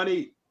know,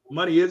 money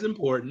is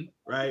important,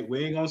 right?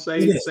 We ain't gonna say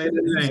that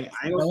it ain't.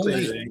 I ain't gonna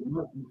say it ain't.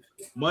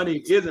 Money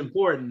is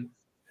important,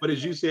 but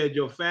as you said,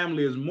 your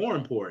family is more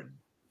important.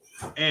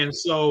 And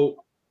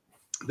so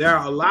there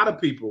are a lot of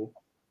people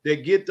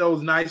that get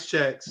those nice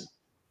checks,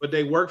 but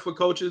they work for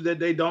coaches that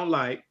they don't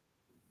like.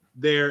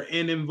 They're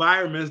in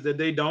environments that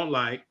they don't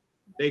like.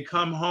 They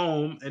come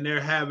home and they're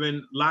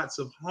having lots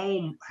of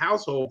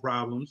household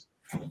problems.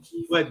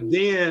 But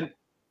then,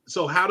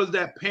 so how does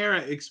that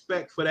parent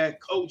expect for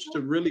that coach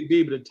to really be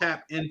able to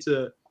tap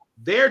into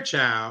their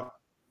child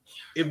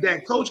if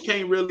that coach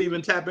can't really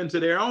even tap into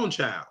their own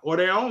child or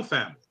their own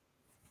family?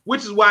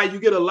 Which is why you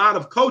get a lot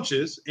of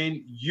coaches,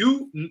 and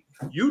you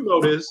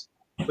know this,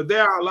 but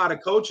there are a lot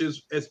of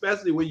coaches,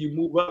 especially when you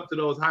move up to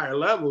those higher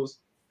levels,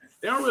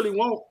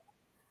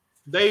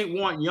 they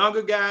want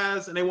younger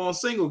guys and they want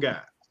single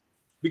guys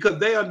because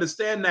they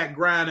understand that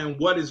grind and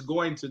what it's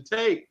going to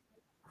take.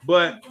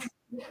 But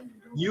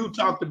you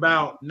talked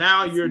about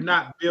now you're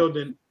not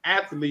building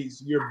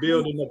athletes, you're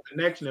building a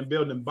connection and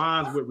building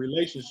bonds with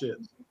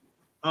relationships.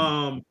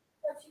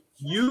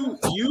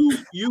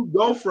 You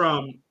go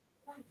from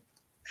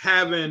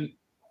having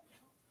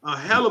a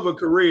hell of a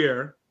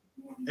career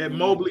at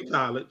Mobley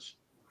College,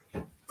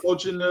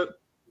 coaching the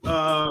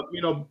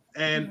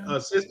and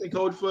assistant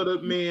coach for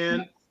the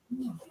men,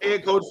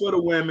 head coach for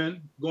the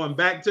women, going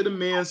back to the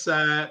men's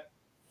side.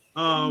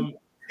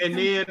 And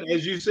then,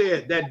 as you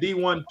said, that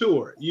D1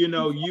 tour,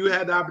 you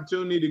had the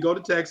opportunity to go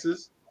to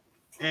Texas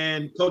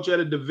and coach at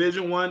a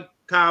Division I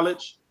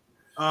college.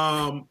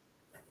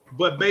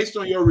 But based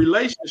on your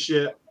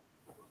relationship,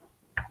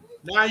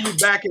 now you're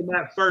back in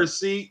that first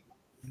seat,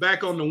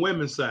 back on the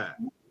women's side.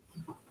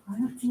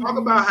 Talk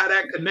about how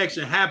that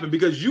connection happened,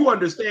 because you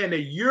understand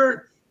that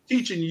you're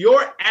teaching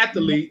your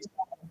athletes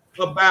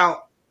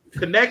about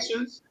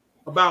connections,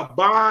 about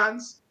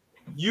bonds.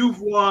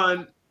 You've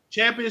won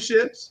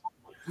championships.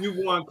 You've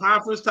won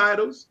conference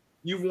titles.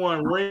 You've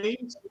won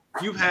rings.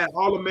 You've had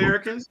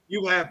All-Americans.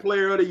 You've had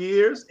Player of the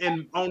Years,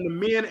 and on the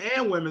men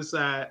and women's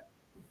side,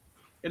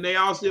 and they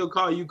all still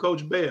call you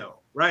Coach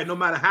Bell, right? No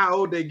matter how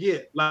old they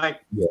get.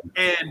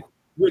 And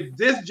with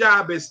this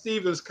job at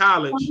Stevens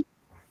College,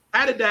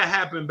 how did that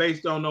happen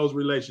based on those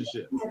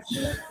relationships?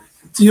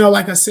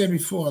 Like I said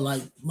before,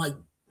 like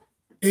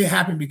it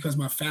happened because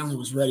my family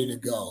was ready to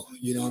go,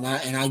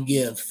 and I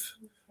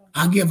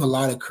give a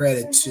lot of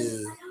credit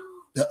to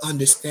the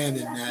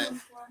understanding that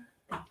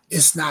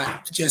it's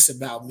not just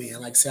about me.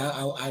 And like I said,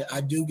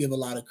 I do give a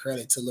lot of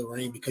credit to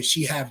Lorraine because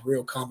she had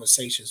real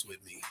conversations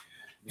with me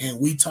and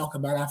we talk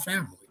about our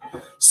family.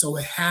 So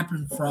it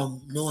happened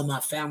from knowing my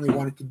family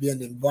wanted to be in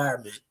an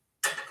environment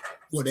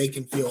where they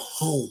can feel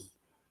home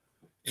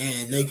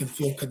and they can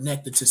feel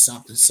connected to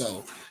something.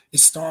 So it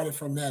started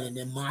from that. And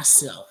then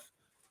myself,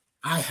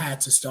 I had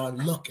to start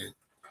looking,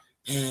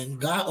 and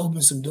God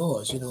opened some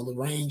doors.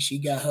 Lorraine, she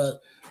got her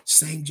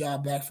same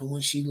job back from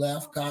when she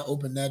left. God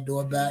opened that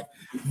door back.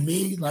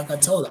 Me, like I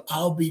told her,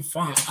 I'll be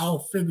fine. I'll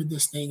figure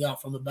this thing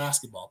out from a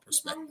basketball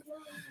perspective.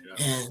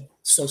 Yeah. And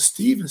so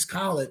Stevens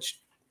College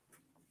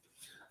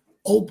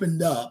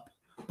opened up,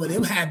 but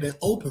it had been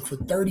open for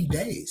 30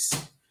 days.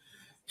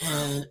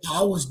 And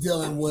I was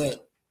dealing with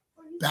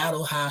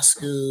Battle High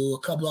School, a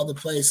couple other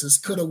places.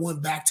 Could have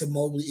went back to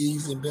Mobley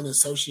easily and been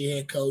associate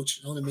head coach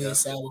on the men's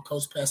side with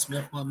Coach Pat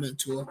Smith, my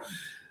mentor.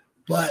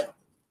 But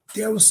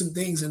there were some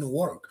things in the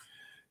work.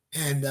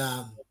 And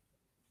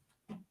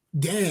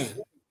Dan,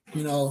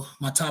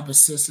 my top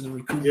assistant and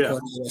recruiting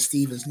coordinator at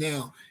Stevens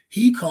now,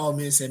 he called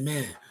me and said,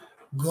 man,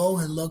 go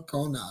and look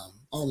on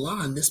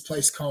online this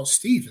place called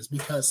Stevens,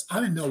 because I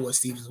didn't know what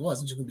Stevens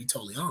was. I'm just going to be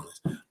totally honest.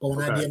 But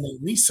when I did my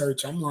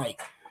research, I'm like,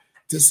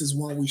 this is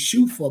one we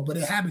shoot for. But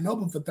it had been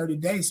open for 30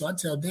 days. So I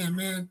tell Dan,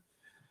 man,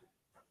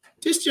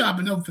 this job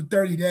been open for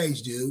 30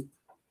 days, dude.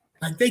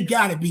 Like, they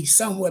got to be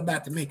somewhere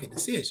about to make a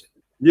decision.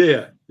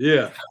 Yeah.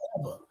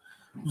 However,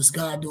 was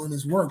God doing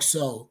his work.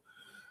 So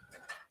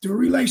the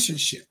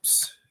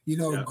relationships,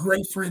 a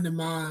great friend of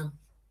mine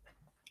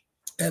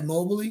at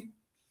Mobley,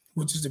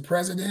 which is the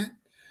president,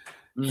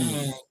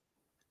 and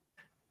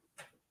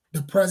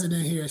the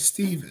president here at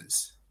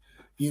Stevens,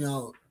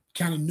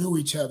 kind of knew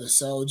each other.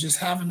 So just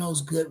having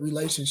those good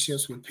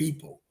relationships with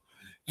people,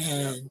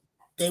 and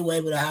they were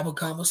able to have a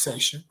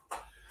conversation.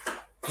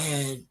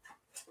 And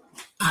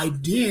I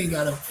did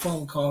got a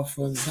phone call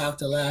from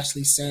Dr.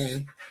 Lashley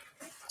saying,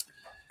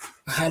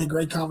 I had a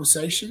great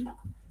conversation,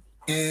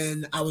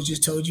 and I was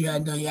just told you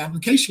hadn't done your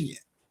application yet.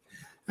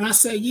 And I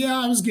said, yeah,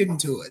 I was getting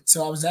to it.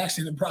 So I was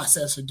actually in the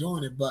process of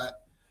doing it,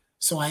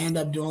 so I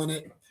ended up doing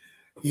it,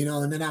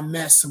 and then I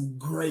met some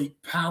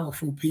great,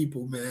 powerful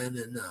people, man.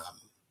 And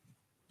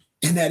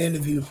in that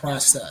interview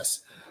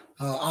process,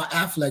 our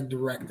athletic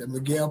director,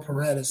 Miguel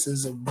Paredes,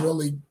 is a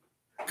really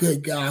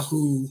good guy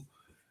who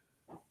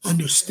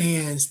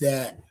understands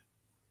that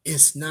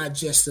it's not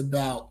just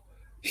about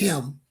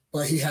him,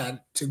 but he had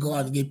to go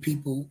out and get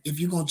people. If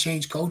you're going to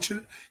change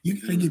culture,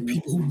 you got to get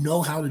people who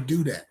know how to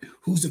do that,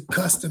 who's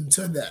accustomed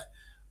to that.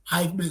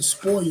 I've been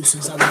spoiled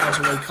since I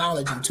graduated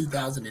college in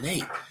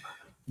 2008,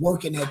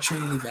 working at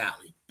Trinity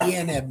Valley,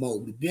 being at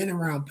Mobley, being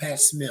around Pat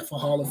Smith, a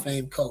Hall of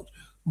Fame coach,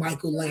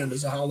 Michael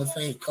Landers, a Hall of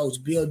Fame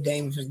coach, Bill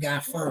Damon and Guy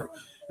Fern,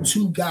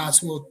 two guys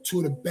who are two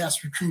of the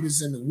best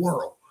recruiters in the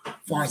world as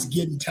far as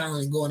getting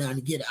talent and going out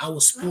and get it. I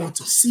was spoiled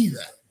to see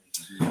that.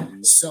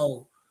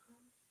 So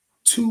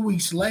 2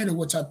 weeks later,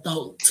 which I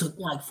thought took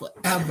like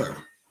forever,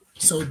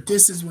 So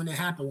this is when it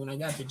happened when I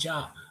got the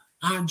job.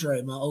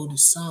 Andre, my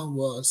oldest son,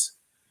 was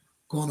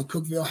going to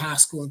Cookeville High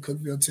School in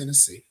Cookeville,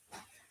 Tennessee.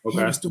 Okay.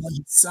 He was doing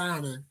his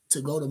signing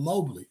to go to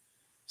Mobley.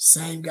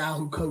 Same guy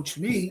who coached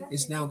me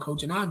is now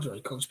coaching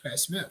Andre, Coach Pat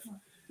Smith.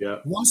 Yeah.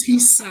 Once he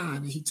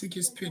signed and he took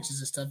his pictures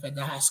and stuff at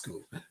the high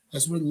school,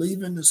 as we're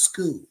leaving the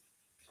school,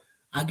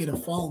 I get a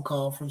phone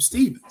call from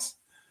Stevens.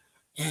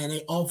 And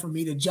they offered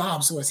me the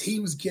job. So as he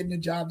was getting the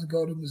job to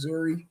go to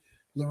Missouri,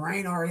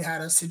 Lorraine already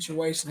had a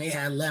situation. They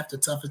had left a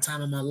tougher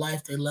time in my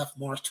life. They left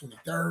March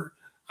 23rd.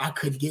 I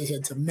couldn't get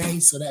here to May,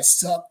 so that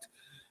sucked.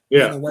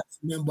 Yeah. Away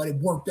from them, but it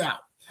worked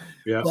out.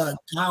 Yeah. But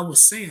God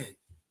was saying,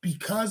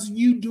 because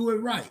you do it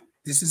right,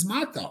 this is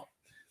my thought.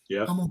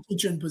 Yeah. I'm gonna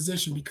put you in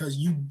position because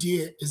you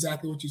did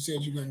exactly what you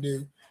said you're gonna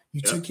do.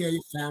 You took care of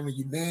your family,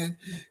 you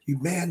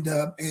manned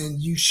up,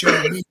 and you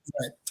showed me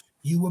that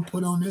you were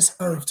put on this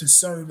earth to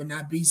serve and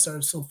not be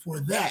served. So for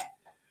that,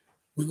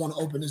 we're gonna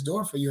open this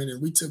door for you. And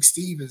then we took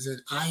Stevens,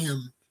 and I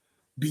am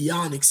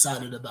beyond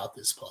excited about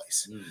this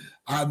place.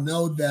 I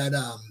know that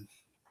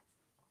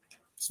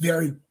it's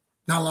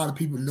not a lot of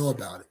people know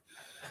about it.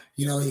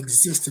 You know, it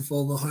existed for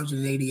over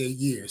 188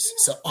 years.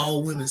 It's an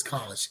all women's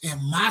college.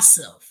 And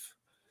myself,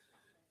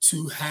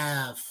 to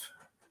have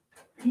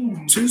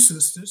two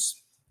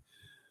sisters,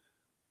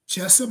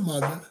 just a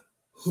mother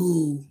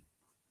who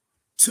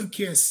took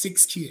care of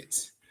 6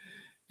 kids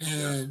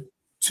and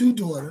 2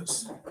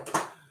 daughters,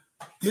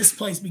 this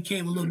place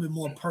became a little bit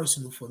more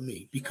personal for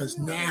me because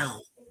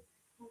now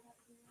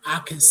I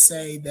can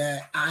say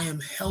that I am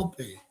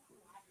helping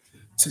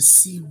to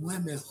see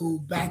women who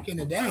back in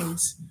the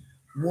days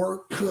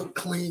work, cook,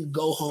 clean,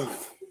 go home.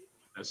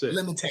 That's it.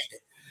 Limited.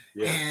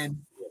 Yeah. And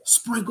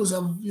sprinkles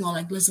of,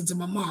 like listen to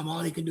my mom.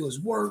 All they can do is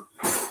work,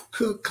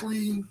 cook,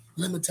 clean,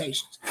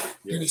 limitations.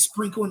 Yeah. And they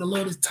sprinkle in a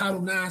load of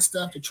Title IX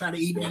stuff to try to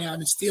even it out,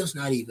 and it still's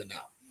not even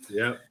out.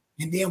 Yeah.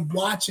 And then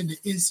watching the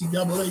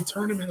NCAA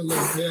tournament a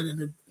little bit,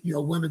 and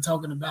women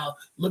talking about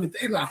look at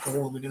their locker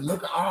room and then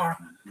look at our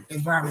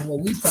environment where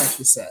we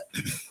practice at.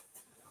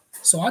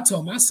 So I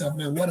told myself,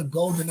 man, what a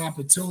golden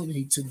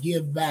opportunity to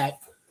give back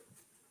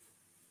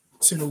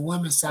to the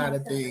women's side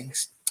of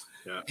things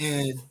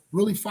and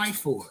really fight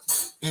for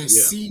it and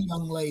see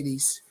young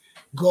ladies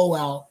go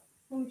out,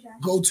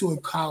 go to a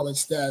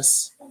college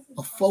that's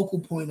a focal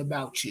point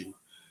about you.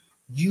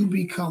 You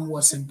become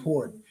what's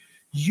important.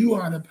 You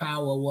are the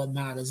power of what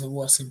matters and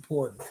what's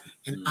important.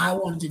 And I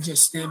wanted to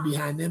just stand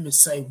behind them and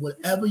say,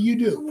 whatever you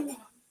do,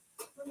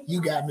 you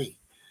got me.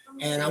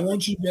 And I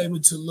want you to be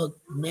able to look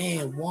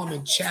man,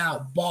 woman,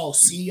 child,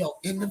 boss, CEO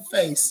in the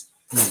face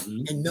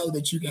and know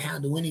that you can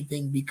handle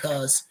anything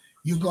because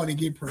you're going to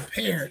get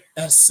prepared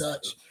as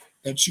such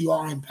that you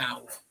are in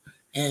power.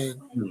 And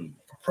the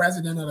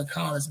president of the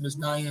college, Ms.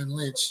 Diane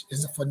Lynch,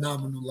 is a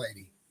phenomenal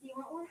lady.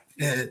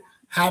 And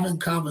having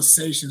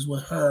conversations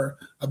with her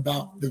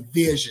about the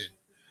vision,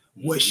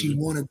 where she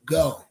want to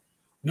go,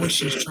 what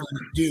she's trying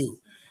to do,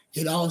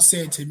 it all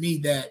said to me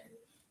that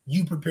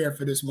you prepare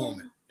for this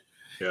moment.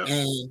 Yeah.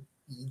 And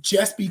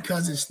just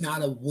because it's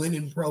not a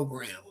winning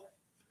program,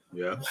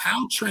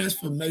 how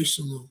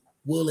transformational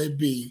will it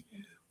be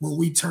when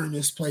we turn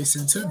this place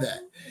into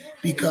that?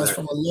 Because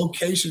from a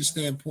location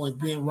standpoint,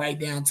 being right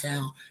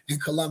downtown in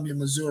Columbia,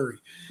 Missouri,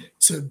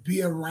 to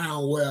be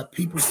around where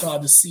people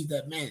start to see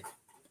that, man,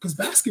 because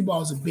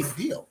basketball is a big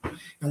deal.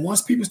 And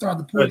once people start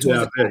to pull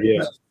towards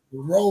the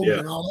road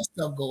and all that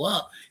stuff go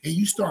up, and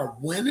you start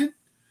winning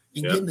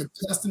and getting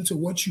accustomed to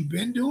what you've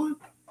been doing,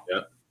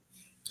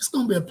 it's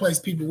going to be a place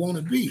people want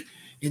to be.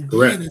 And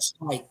then it's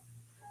like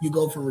you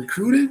go from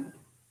recruiting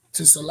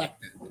to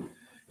selecting.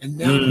 And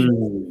now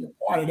people be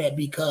a part of that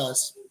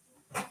because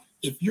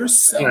if you're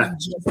selling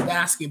just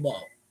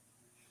basketball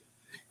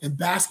and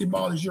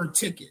basketball is your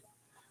ticket,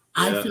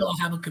 I feel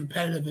I have a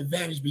competitive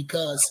advantage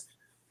because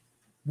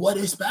what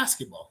is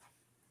basketball?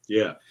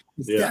 Yeah.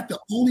 Is that the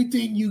only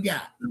thing you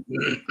got?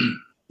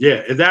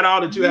 Is that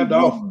all that you have to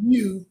offer?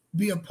 You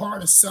be a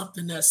part of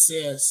something that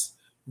says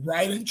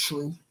right and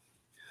true,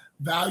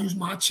 values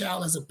my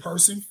child as a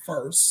person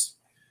first,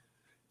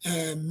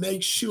 and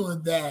make sure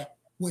that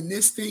when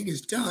this thing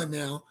is done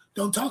now,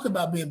 don't talk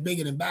about being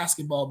bigger than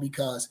basketball,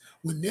 because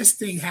when this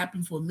thing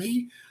happened for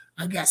me,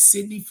 I got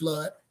Sydney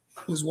Flood,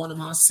 who's one of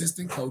my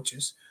assistant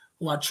coaches,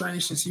 who I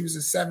trained since he was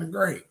in 7th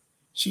grade.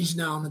 She's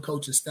now on the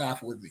coaching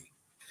staff with me.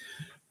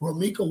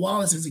 Romika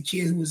Wallace is a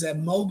kid who was at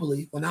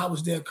Mobley when I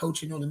was there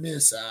coaching on the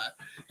men's side.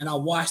 And I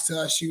watched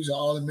her. She was an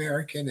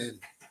All-American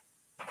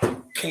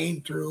and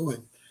came through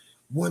and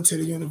went to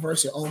the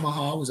University of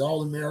Omaha, was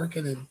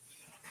All-American. And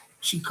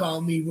she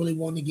called me, really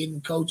wanted to get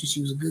in coaching.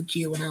 She was a good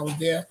kid when I was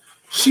there.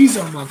 She's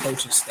on my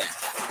coaching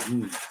staff.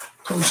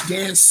 Coach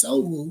Dan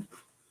Sowu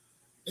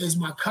is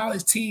my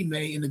college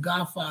teammate and the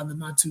godfather of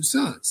my 2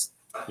 sons.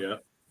 Yeah.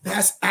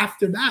 That's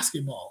after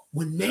basketball.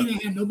 When they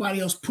didn't have nobody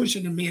else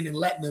pushing them in and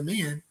letting them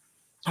in,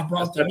 I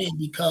brought them in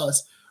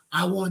because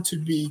I want to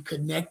be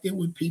connected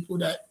with people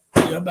that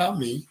care about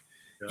me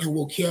and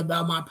will care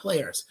about my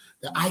players,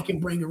 that I can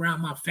bring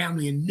around my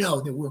family and know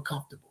that we're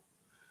comfortable.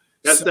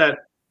 That's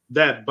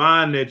that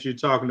bond that you're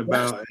talking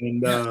about.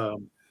 And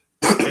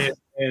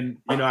And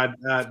you know,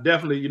 I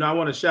definitely, you know, I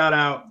want to shout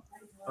out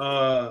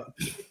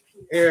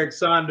Eric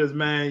Saunders,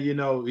 man. You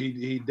know,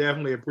 he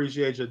definitely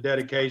appreciates your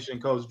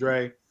dedication, Coach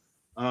Dre.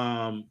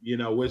 You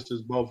know,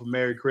 wishes both a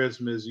Merry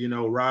Christmas. You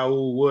know,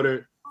 Raul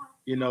Woodard,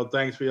 you know,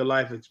 thanks for your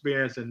life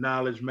experience and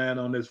knowledge, man,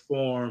 on this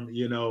forum,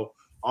 you know,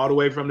 all the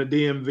way from the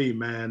DMV,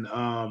 man.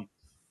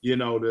 You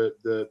know,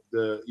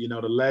 the you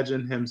know, the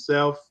legend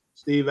himself,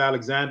 Steve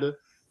Alexander.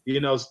 You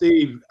know,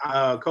 Steve,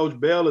 Coach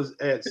Bell is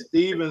at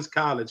Stevens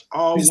College,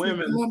 all It's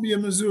women. Columbia,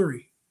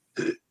 Missouri.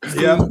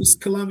 Yeah. It's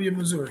Columbia,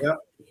 Missouri. Yep.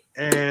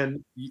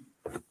 And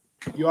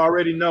you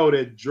already know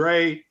that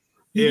Dre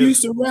He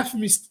used to ref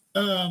me. So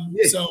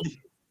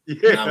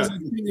yeah. I was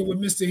in with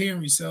Mr.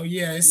 Henry. So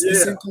yeah, it's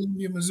in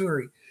Columbia,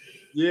 Missouri.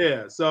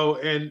 Yeah. So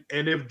and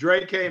if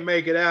Dre can't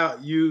make it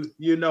out, you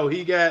know,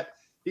 he got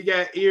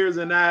ears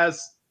and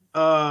eyes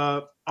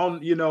on,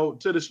 you know,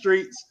 to the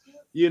streets,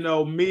 you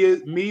know,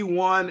 me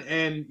one,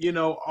 and you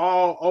know,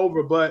 all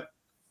over. But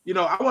you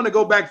know, I want to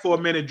go back for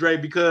a minute, Dre,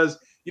 because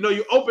you know,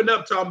 you opened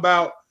up talking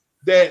about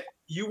that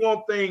you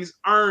want things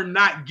earned,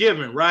 not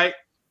given, right?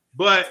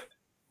 But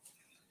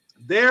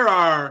there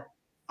are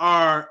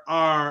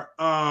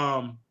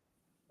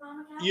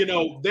you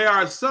know, there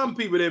are some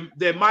people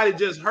that might have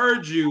just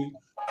heard you,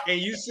 and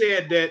you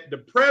said that the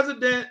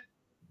president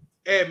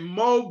at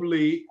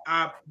Mobley,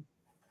 I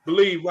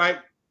believe, right,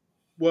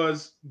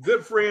 was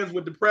good friends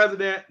with the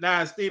president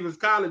now at Stevens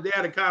College. They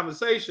had a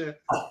conversation.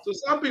 So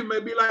some people may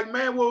be like,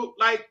 man, well,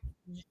 like,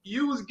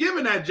 you was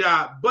given that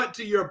job, but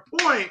to your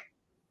point,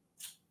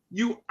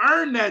 you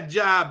earned that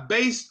job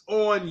based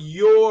on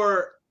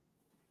your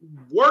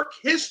work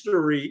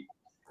history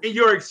and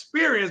your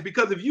experience.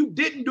 Because if you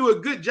didn't do a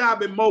good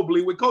job in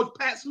Mobley with Coach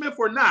Pat Smith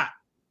or not,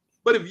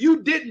 but if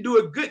you didn't do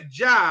a good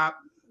job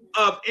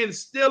of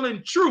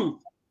instilling truth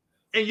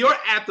in your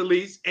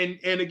athletes, and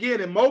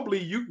again in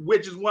Mobley,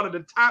 which is one of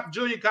the top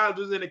junior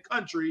colleges in the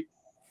country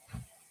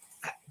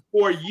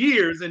for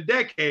years and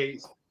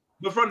decades,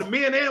 but from the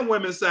men and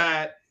women's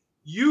side,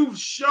 you've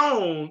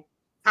shown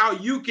how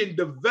you can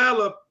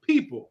develop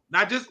people,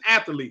 not just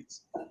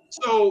athletes.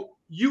 So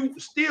you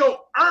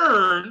still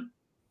earn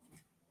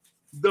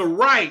the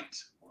right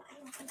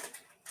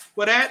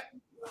for that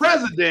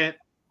president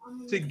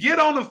to get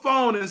on the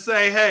phone and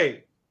say,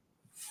 hey,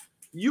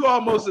 you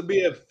almost would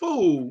be a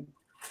fool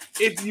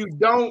if you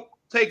don't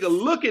take a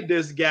look at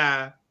this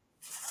guy,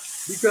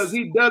 because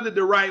he does it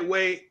the right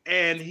way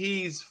and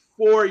he's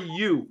for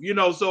you. You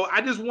know, so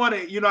I just want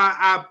to, you know,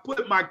 I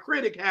put my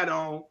critic hat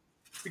on,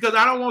 because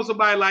I don't want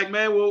somebody like,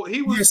 man, well,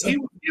 he was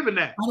given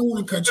that. I don't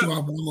want to cut you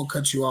off, but I'm going to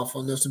cut you off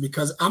on this one,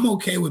 because I'm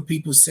okay with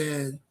people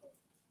saying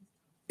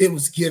it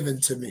was given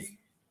to me.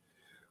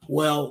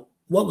 Well,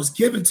 what was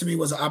given to me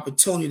was an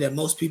opportunity that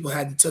most people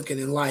hadn't taken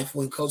in life.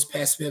 When Coach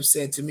Pat Smith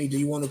said to me, do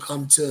you want to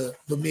come to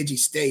Bemidji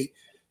State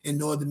in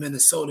northern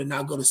Minnesota and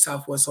now go to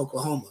Southwest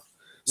Oklahoma?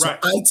 So right.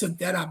 I took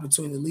that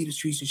opportunity to lead the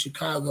streets of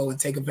Chicago and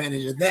take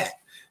advantage of that.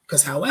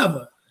 Because,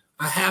 however,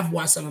 I have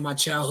watched some of my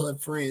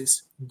childhood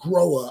friends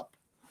grow up,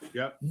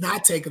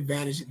 not take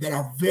advantage, that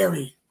are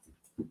very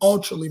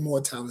ultrally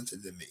more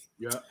talented than me.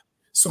 Yeah.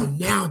 So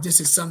now this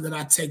is something that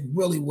I take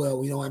really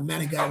well. You know, I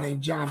met a guy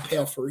named John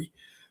Pelfrey,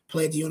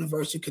 played at the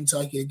University of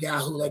Kentucky, a guy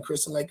who let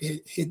Kristen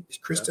Layton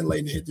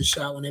hit the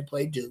shot when they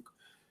played Duke.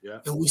 Yeah.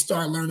 And we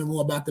started learning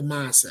more about the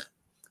mindset.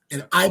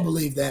 And I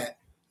believe that,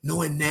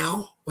 knowing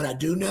now what I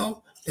do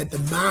know, that the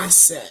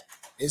mindset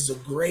is the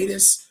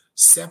greatest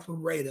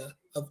separator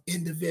of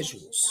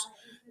individuals.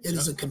 It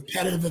is a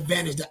competitive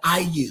advantage that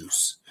I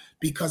use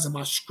because of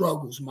my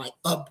struggles, my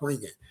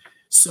upbringing.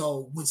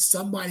 So when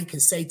somebody can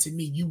say to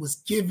me, you was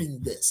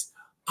given this,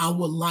 I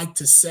would like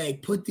to say,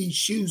 put these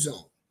shoes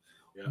on,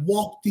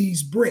 walk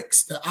these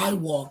bricks that I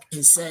walk,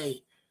 and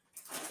say,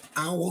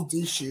 I don't want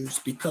these shoes,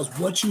 because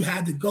what you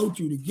had to go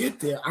through to get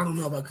there, I don't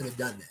know if I could have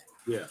done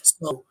that. Yeah.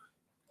 So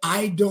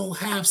I don't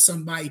have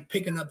somebody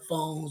picking up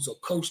phones or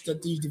coached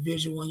at these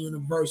Division I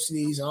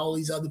universities, all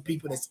these other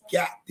people that's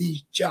got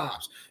these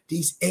jobs,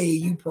 these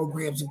AAU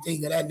programs and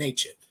things of that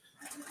nature.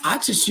 I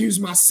just use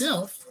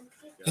myself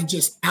and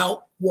just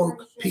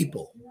outwork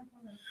people.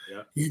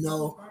 Yeah. You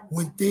know,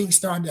 when things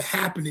start to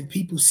happen and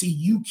people see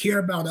you care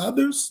about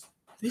others,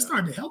 they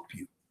start to help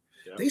you.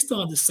 Yeah. They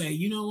start to say,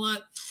 you know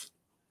what?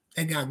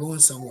 That guy going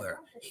somewhere.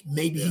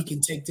 Maybe he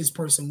can take this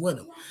person with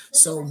him.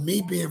 So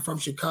me being from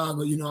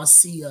Chicago, you know, I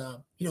see,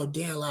 you know,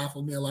 Dan laugh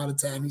at me a lot of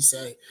time. He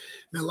say,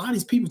 man, a lot of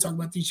these people talk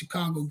about these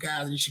Chicago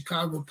guys and these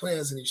Chicago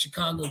players and these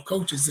Chicago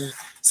coaches, and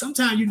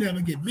sometimes you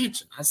never get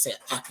mentioned. I said,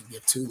 I can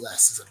give two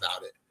lessons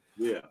about it.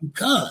 Yeah.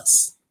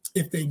 Because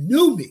if they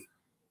knew me,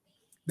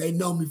 they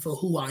know me for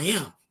who I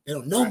am. They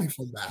don't know me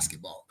from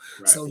basketball.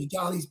 Right. So you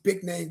got all these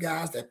big name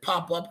guys that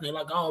pop up and they're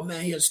like, oh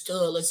man, he's a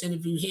stud. Let's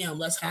interview him.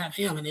 Let's have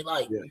him. And they're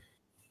like,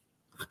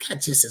 I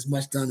got just as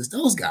much done as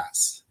those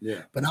guys.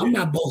 Yeah. But I'm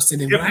not boasting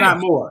in if not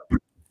more.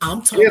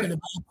 I'm talking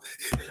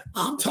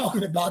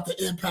about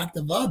the impact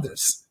of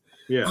others.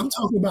 Yeah. I'm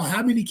talking about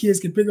how many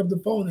kids can pick up the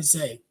phone and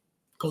say,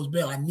 Coach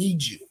Bell, I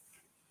need you.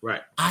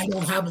 Right. I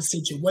don't have a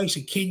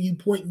situation. Can you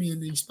point me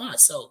in these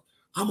spots? So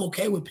I'm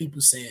okay with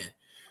people saying,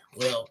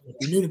 Well, if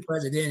you knew the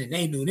president and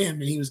they knew them,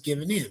 then he was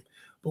giving them.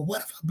 But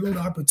what if I blow the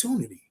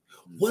opportunity?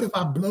 What if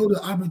I blow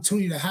the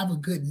opportunity to have a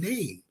good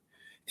name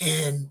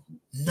and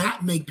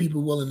not make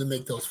people willing to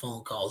make those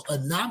phone calls, or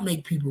not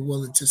make people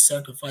willing to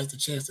sacrifice the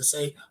chance to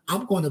say,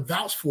 I'm going to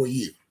vouch for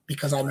you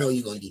because I know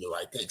you're going to do the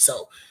right thing.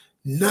 So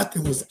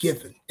nothing was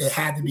given. It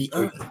had to be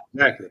earned.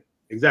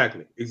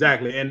 Exactly.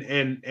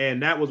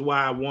 And that was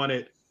why I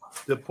wanted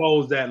to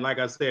pose that, like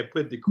I said,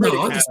 put the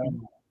credit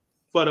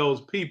for those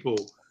people.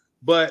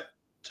 But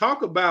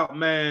talk about,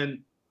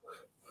 man,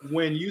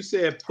 when you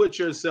said put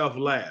yourself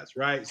last,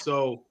 right?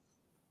 So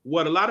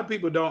what a lot of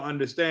people don't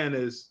understand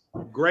is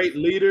great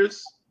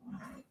leaders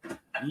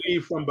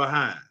lead from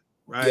behind,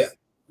 right? Yeah.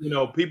 You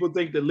know, people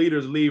think that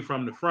leaders lead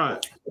from the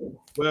front.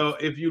 Well,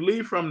 if you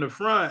lead from the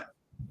front,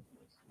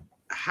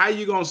 how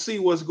you gonna see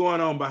what's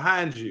going on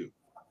behind you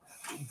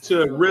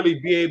to really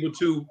be able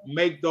to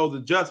make those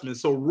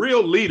adjustments? So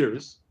real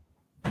leaders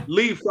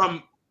lead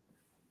from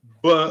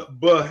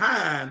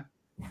behind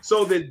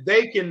so that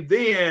they can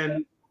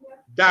then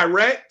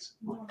direct,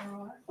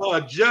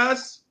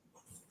 adjust,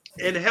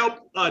 and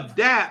help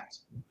adapt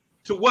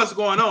to what's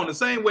going on. The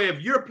same way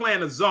if you're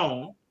playing a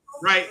zone,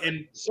 right?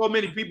 And so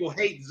many people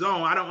hate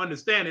zone. I don't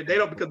understand it. They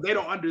don't, because they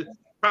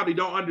probably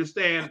don't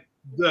understand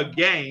the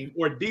game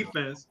or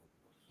defense.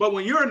 But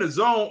when you're in the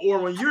zone, or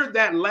when you're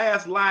that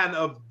last line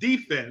of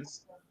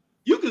defense,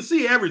 you can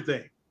see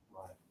everything.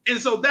 And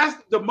so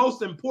that's the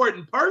most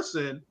important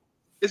person,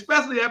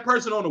 especially that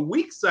person on the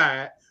weak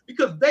side,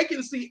 because they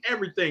can see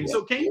everything.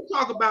 So can you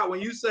talk about when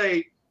you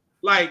say,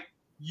 like,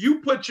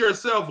 you put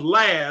yourself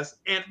last,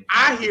 and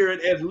I hear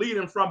it as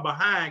leading from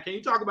behind. Can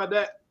you talk about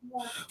that?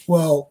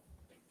 Well,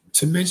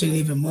 to mention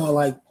even more,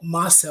 like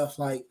myself,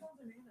 like,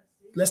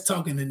 let's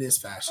talk in this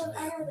fashion.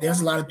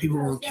 There's a lot of people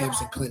who run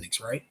camps and clinics,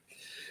 right?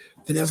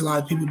 Then there's a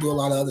lot of people who do a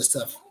lot of other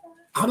stuff.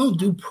 I don't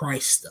do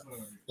price stuff.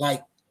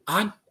 Like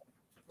I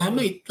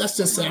may, let's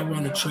just say I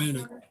run a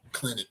training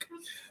clinic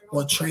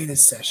or a training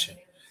session,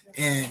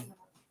 and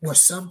where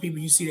some people,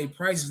 you see their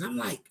prices, I'm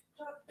like,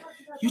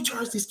 you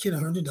charge this kid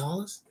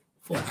 $100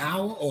 for an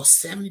hour or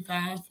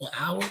 $75 for an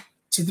hour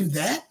to do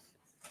that?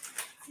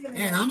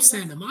 And I'm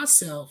saying to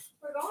myself,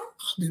 I'll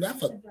do that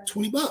for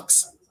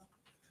 $20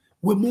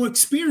 with more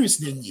experience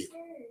than you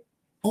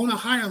on a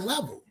higher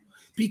level.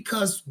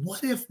 Because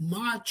what if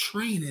my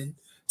training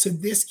to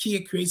this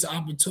kid creates an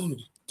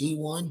opportunity?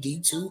 D1,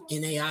 D2,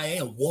 NAIA,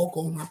 a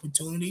walk-on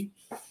opportunity.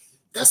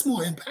 That's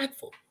more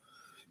impactful,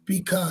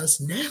 because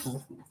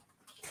now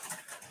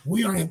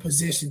we are in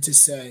position to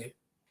say,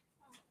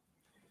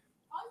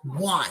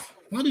 why?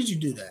 Why did you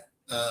do that?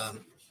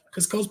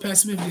 Because Coach Pat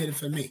Smith did it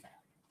for me.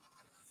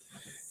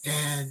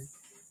 And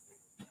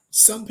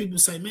some people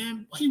say,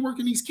 man, why are you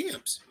working these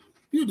camps?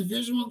 You're a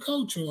Division I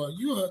coach, or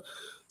you're a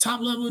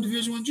top-level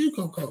Division I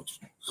JUCO coach.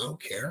 I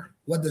don't care.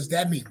 What does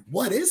that mean?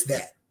 What is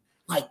that?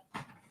 Like,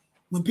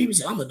 when people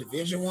say, I'm a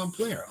Division I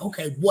player,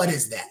 okay, what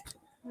is that?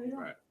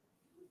 Right.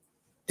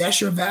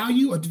 That's your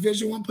value? A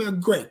Division I player?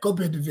 Great, go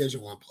be a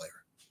Division I player.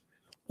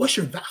 What's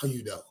your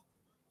value, though?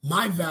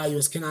 My value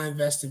is, can I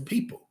invest in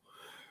people?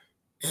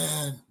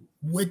 And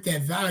with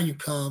that value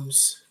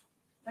comes,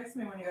 text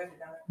me when you guys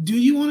are done. Do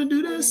you want to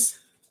do this?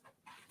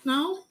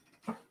 No?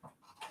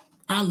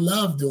 I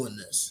love doing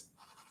this.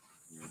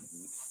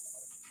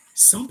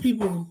 Some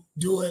people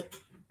do it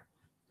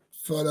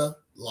for the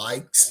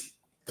likes,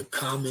 the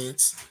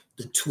comments,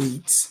 the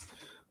tweets.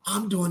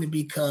 I'm doing it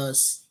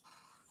because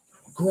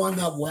growing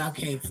up where I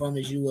came from,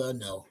 as you well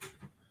know,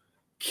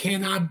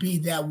 can I be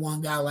that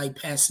one guy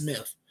like Pat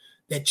Smith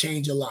that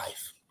changed your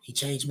life? He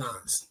changed mine.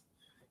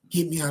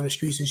 Get me on the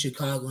streets in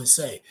Chicago and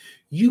say,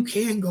 you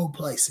can go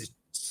places.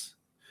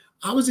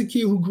 I was a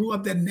kid who grew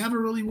up that never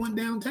really went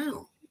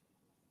downtown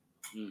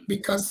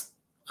because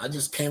I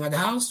just came out of the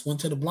house, went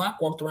to the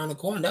block, walked around the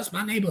corner. That's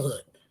my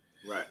neighborhood.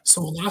 Right.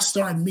 So when I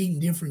started meeting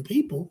different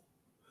people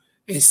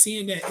and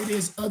seeing that it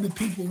is other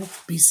people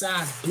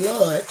besides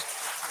blood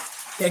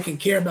that can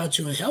care about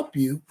you and help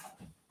you,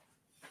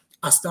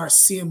 I start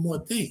seeing more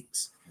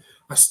things.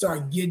 I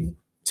start getting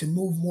to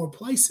move more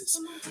places.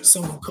 Yeah.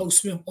 So when Coach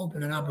Smith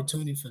opened an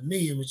opportunity for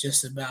me, it was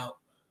just about,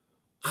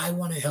 I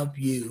want to help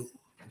you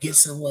get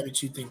somewhere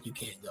that you think you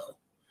can't go.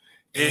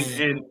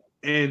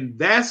 And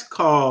that's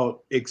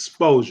called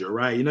exposure,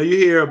 right? You know, you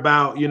hear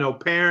about, you know,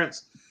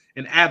 parents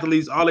and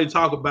athletes, all they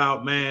talk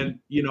about, man,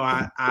 you know,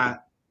 I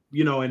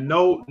you know, and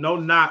no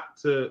knock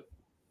to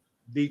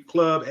the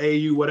club,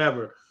 AU,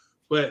 whatever,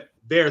 but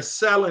they're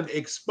selling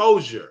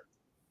exposure,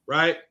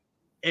 right?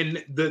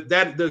 And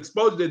the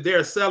exposure that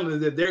they're selling is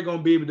that they're going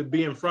to be able to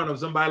be in front of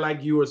somebody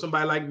like you or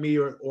somebody like me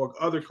or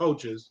other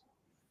coaches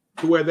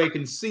to where they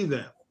can see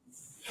them.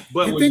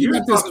 But what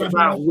you're talking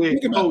about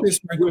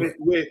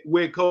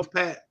with Coach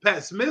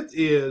Pat Smith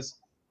is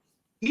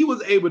he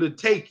was able to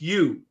take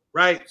you,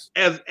 right,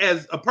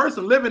 as a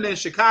person living in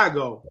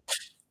Chicago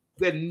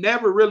that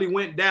never really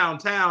went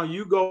downtown.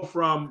 You go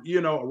from, you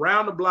know,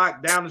 around the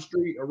block, down the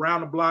street,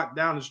 around the block,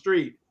 down the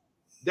street.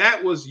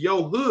 That was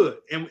your hood.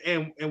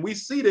 And we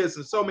see this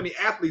in so many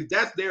athletes.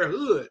 That's their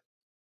hood.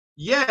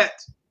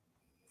 Yet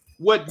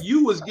what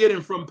you was getting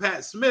from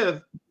Pat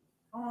Smith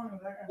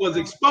was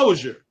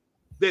exposure.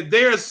 That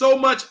there's so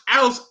much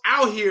else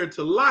out here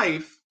to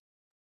life,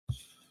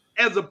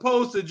 as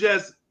opposed to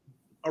just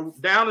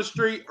down the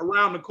street,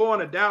 around the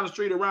corner, down the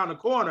street, around the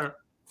corner.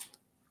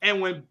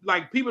 And when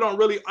like people don't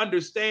really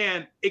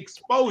understand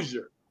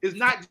exposure, it's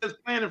not just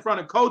playing in front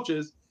of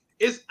coaches.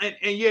 It's and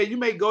yeah, you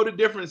may go to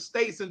different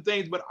states and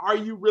things, but are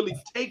you really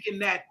taking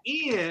that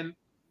in,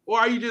 or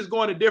are you just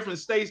going to different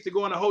states to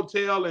go in a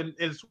hotel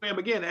and swim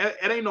again? It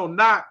ain't no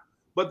knock,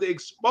 but the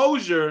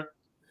exposure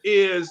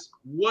is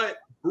what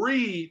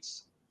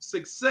breeds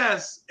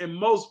success in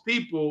most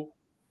people,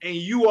 and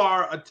you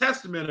are a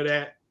testament of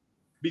that.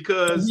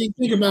 Because you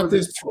think about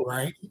this too,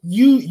 right?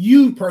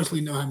 You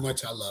personally know how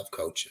much I love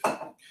coaching.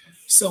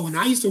 So when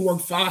I used to work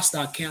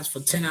 5-star camps for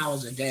 10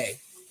 hours a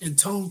day, and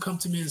Tone come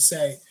to me and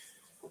say,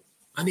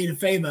 I need a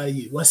favor out of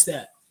you. What's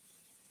that?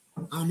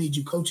 I don't need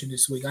you coaching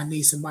this week. I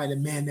need somebody to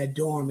man that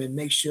dorm and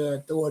make sure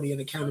authority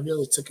and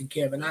accountability is taken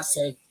care of. And I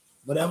say,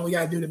 whatever we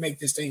got to do to make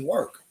this thing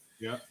work.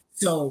 Yeah.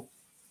 So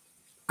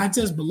I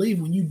just believe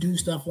when you do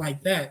stuff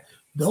like that,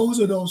 those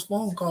are those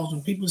phone calls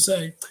when people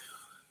say,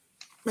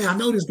 man, I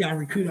know this guy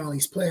recruited all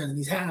these players and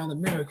he's had all the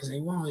Americans and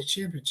he won all the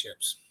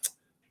championships.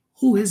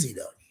 Who is he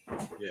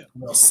though?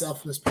 Yeah. A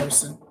selfless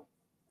person.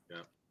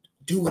 Yeah.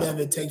 Do whatever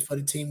it takes for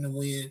the team to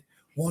win.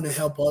 Want to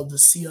help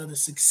others, see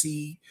others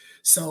succeed.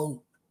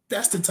 So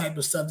that's the type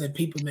of stuff that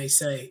people may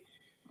say,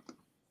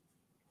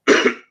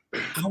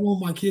 I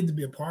want my kid to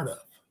be a part of.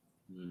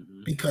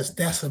 Mm-hmm. Because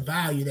that's a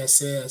value that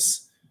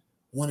says,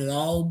 when it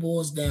all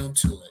boils down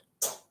to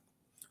it,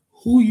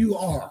 who you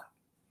are,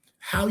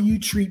 how you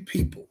treat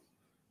people,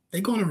 they're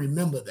going to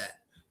remember that.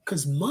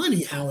 Because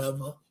money,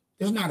 however,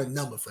 there's not a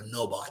number for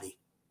nobody.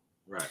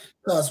 Right.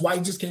 Because why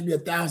you just can't be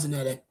 1,000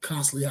 that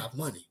constantly have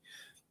money?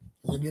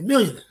 You want to be a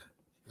millionaire.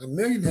 A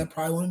millionaire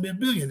probably want to be a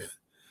billionaire.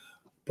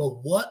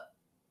 But what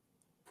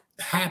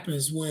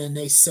happens when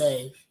they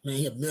say, man,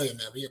 he's a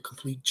millionaire, he's a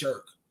complete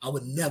jerk. I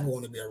would never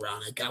want to be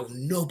around that guy with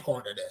no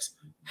part of this.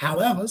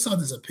 However, it's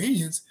others'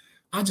 opinions.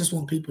 I just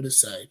want people to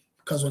say,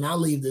 because when I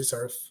leave this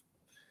earth,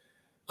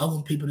 I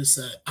want people to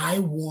say, I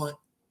want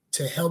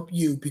to help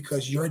you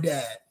because your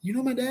dad, you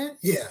know my dad?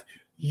 Yeah,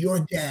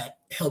 your dad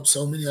helped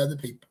so many other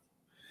people.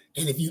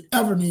 And if you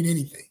ever need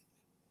anything,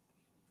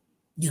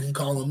 you can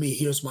call on me.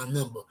 Here's my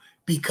number,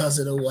 because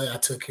of the way I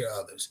took care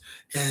of others.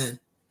 And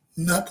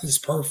nothing's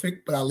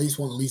perfect, but I at least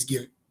want to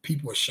give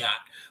people a shot.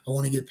 I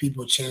want to give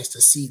people a chance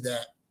to see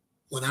that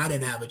when I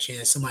didn't have a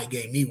chance, somebody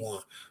gave me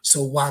one.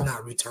 So why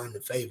not return the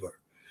favor?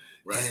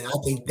 Right. And I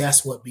think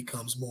that's what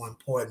becomes more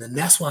important. And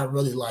that's why I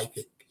really like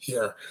it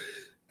here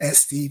at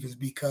Stevens,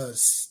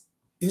 because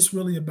it's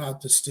really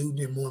about the student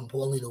and more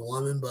importantly, the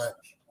woman. But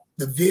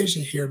the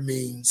vision here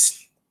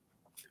means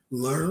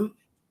learn,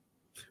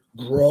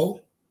 grow,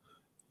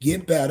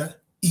 get better,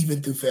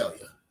 even through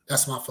failure.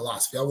 That's my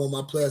philosophy. I want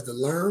my players to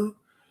learn,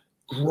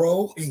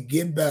 grow, and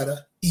get better,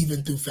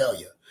 even through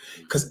failure.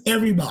 Because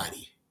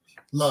everybody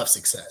loves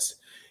success.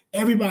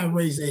 Everybody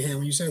raise their hand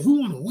when you say,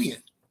 who want to win?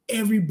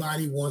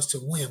 Everybody wants to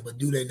win, but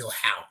do they know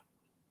how?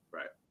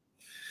 Right.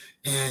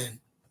 And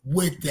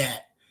with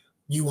that,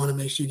 you want to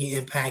make sure you get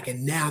impact.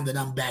 And now that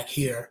I'm back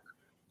here,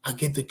 I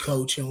get to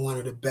coach in one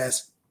of the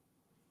best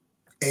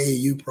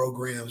AAU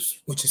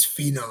programs, which is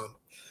Phenom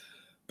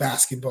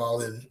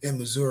basketball in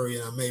Missouri.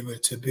 And I'm able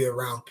to be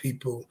around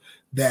people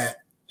that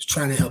is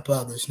trying to help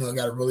others. You know, I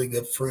got a really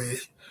good friend,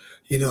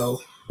 you know,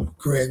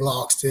 Greg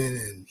Loxton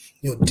and,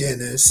 you know,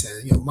 Dennis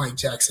and, you know, Mike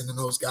Jackson and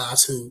those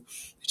guys who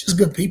are just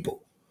good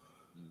people.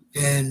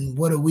 And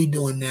what are we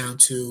doing now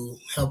to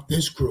help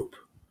this group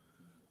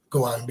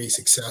go out and be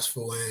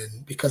successful?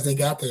 And because they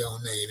got their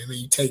own name. I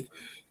mean, you take a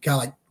guy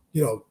like,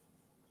 you know,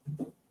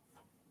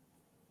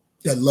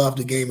 that love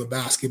the game of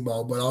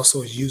basketball, but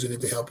also is using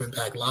it to help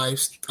impact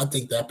lives. I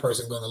think that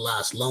person's going to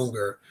last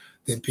longer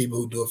than people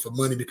who do it for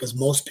money, because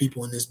most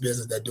people in this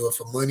business that do it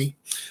for money,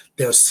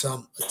 there's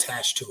some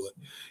attached to it.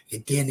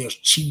 And then there's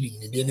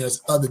cheating, and then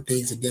there's other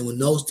things. And then when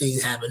those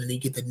things happen and you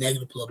get the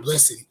negative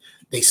publicity,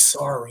 they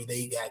sorry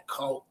they got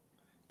caught.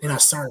 They're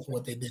not sorry for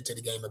what they did to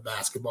the game of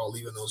basketball,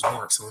 leaving those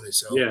marks on it.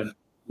 So I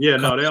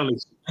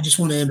just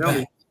want to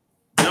impact.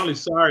 They're only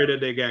sorry that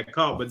they got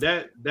caught, but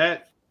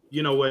that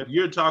you know what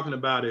you're talking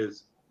about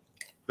is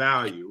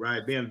value,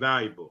 right? Being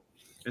valuable.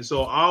 And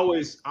so I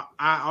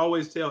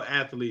always tell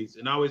athletes,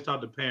 and I always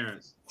talk to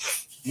parents,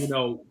 you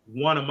know,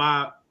 one of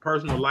my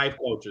personal life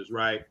coaches,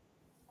 right,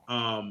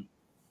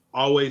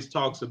 always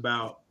talks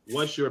about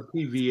what's your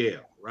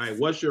PVL, right?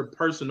 What's your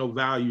personal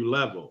value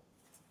level?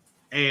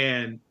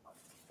 And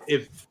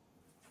if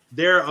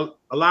there are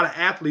a lot of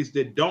athletes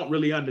that don't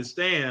really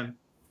understand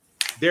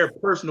their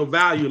personal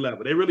value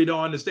level, they really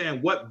don't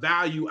understand what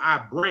value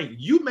I bring.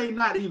 You may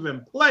not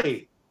even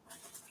play,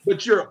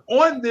 but you're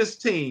on this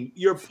team,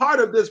 you're part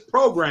of this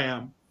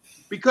program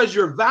because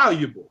you're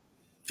valuable.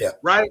 Yeah.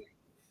 Right.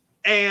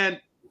 And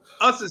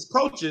us as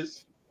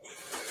coaches,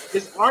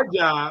 it's our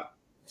job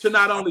to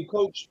not only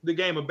coach the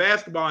game of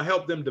basketball and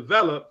help them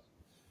develop,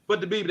 but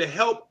to be able to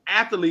help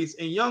athletes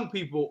and young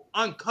people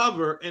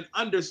uncover and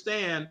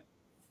understand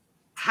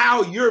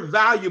how you're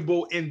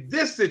valuable in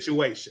this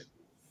situation.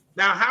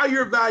 Now, how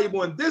you're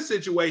valuable in this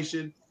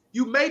situation,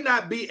 you may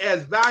not be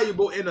as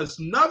valuable in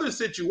another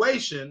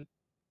situation,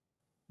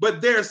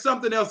 but there's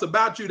something else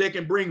about you that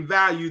can bring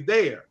value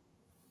there.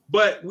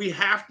 But we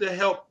have to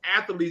help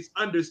athletes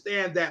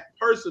understand that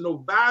personal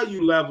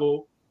value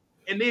level,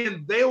 and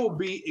then they will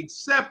be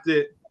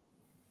accepted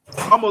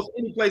almost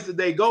any place that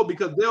they go,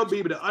 because they'll be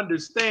able to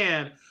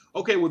understand,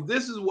 okay, well,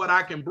 this is what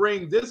I can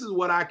bring, this is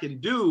what I can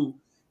do.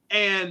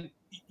 And,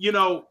 you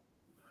know,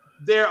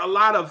 there are a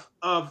lot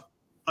of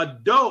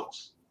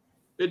adults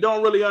that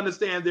don't really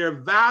understand their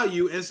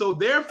value. And so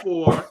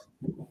therefore,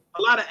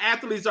 a lot of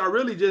athletes are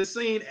really just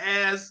seen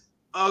as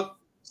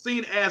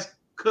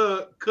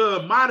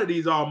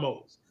commodities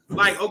almost.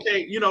 Like,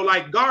 okay, you know,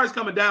 like guards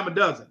come a dime a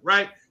dozen,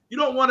 right? You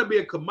don't want to be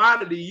a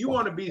commodity. You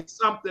want to be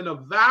something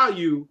of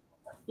value,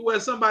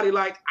 where somebody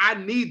like, I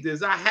need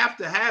this, I have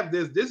to have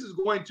this. This is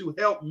going to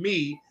help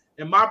me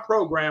and my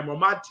program or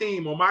my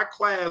team or my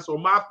class or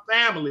my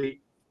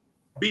family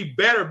be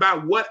better by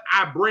what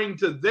I bring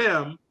to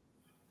them,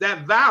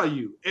 that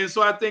value. And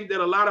so I think that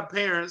a lot of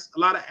parents, a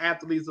lot of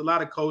athletes, a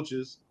lot of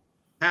coaches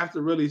have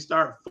to really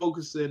start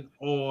focusing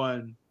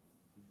on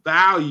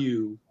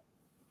value.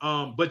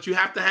 But you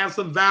have to have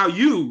some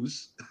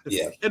values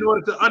in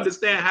order to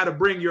understand how to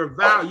bring your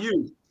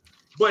value.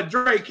 But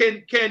Dre,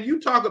 can you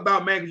talk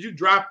about, man, because you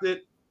dropped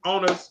it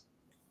on us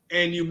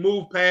and you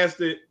moved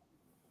past it.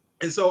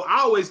 And so I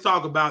always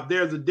talk about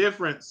there's a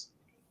difference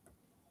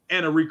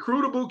in a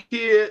recruitable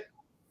kid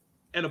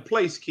and a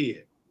place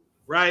kid,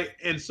 right?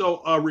 And so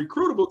a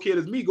recruitable kid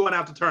is me going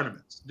out to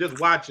tournaments, just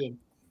watching.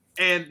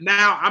 And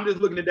now I'm just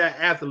looking at that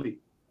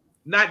athlete,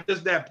 not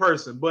just that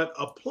person, but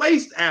a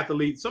placed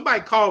athlete.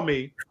 Somebody called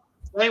me,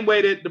 same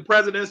way that the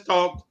presidents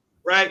talked,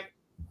 right?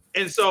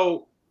 And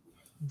so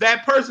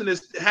that person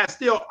has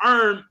still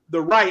earned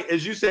the right,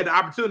 as you said, the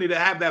opportunity to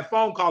have that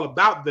phone call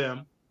about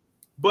them.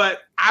 But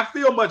I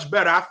feel much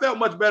better. I felt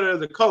much better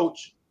as a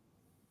coach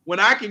when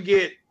I can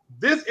get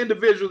this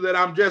individual that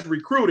I'm just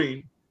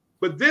recruiting,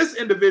 but this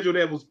individual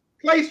that was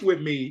placed with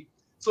me.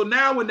 So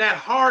now when that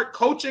hard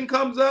coaching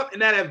comes up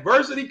and that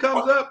adversity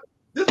comes up,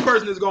 this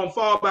person is going to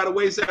fall by the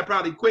wayside,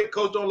 probably quit,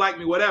 coach don't like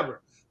me,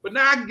 whatever. But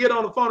now I can get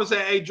on the phone and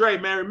say, hey, Dre,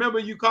 man, remember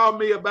you called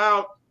me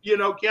about, you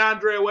know,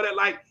 Keandre or whatever.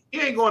 Like,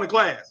 he ain't going to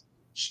class.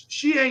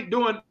 She ain't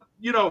doing,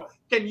 you know,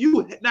 can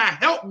you not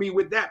help me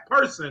with that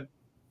person?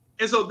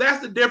 And so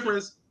that's the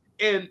difference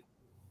in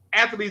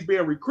athletes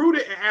being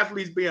recruited and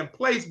athletes being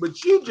placed.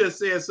 But you just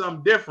said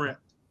something different.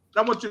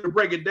 I want you to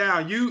break it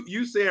down.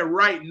 You said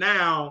right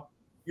now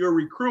you're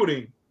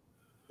recruiting,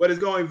 but it's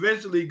going to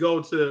eventually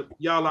go to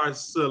y'all are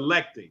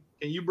selecting.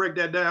 Can you break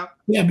that down?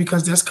 Yeah,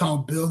 because that's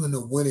called building a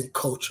winning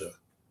culture.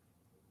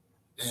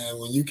 And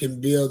when you can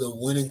build a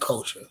winning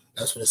culture,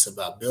 that's what it's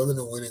about, building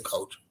a winning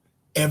culture.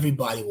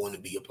 Everybody want to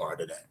be a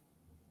part of that.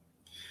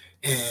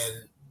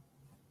 And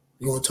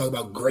you want to talk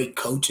about great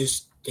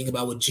coaches, think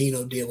about what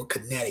Geno did with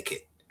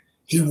Connecticut.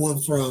 He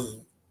went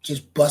from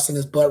just busting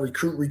his butt,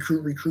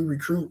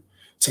 recruit,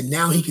 to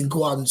now he can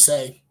go out and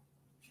say,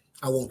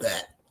 I want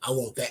that,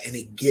 and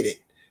they get it.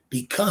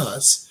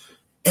 Because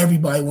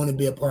everybody want to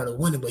be a part of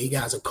winning, but he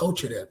got a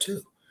culture there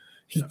too.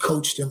 He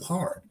coached them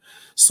hard.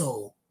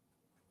 So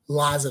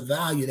lies a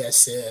value that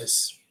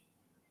says,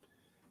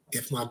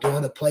 if my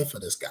daughter play for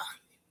this guy,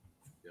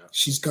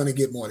 she's going to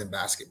get more than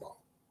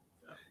basketball.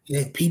 And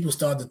then people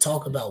start to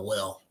talk about,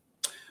 well,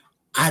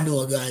 I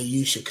know a guy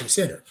you should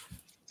consider.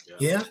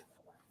 Yeah?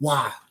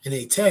 Why? And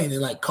they tell you, they're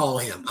like, call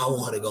him. I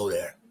want her to go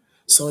there.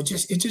 So it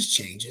just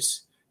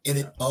changes. And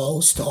it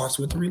all starts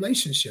with the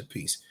relationship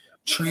piece.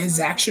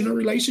 Transactional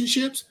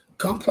relationships,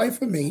 come play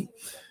for me.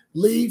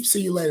 Leave,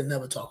 see you later,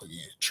 never talk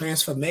again.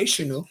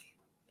 Transformational,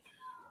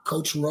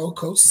 Coach Rowe,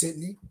 Coach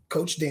Sidney,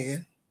 Coach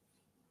Dan,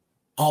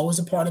 always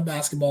a part of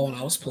basketball when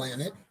I was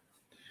playing it.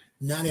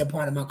 Now they're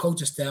part of my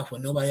coaching staff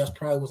when nobody else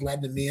probably was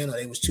letting them in, or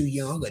they was too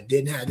young or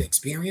didn't have the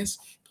experience.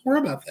 Don't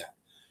worry about that.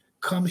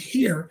 Come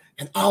here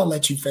and I'll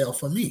let you fail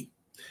for me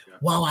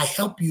while I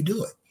help you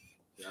do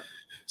it.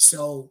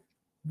 So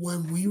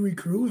when we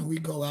recruit and we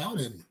go out,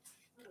 and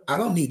I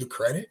don't need the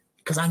credit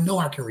because I know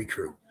I can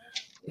recruit.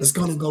 It's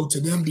going to go to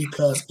them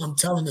because I'm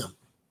telling them,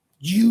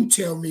 you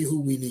tell me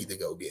who we need to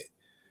go get.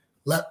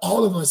 Let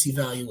all of us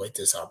evaluate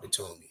this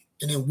opportunity,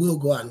 and then we'll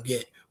go out and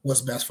get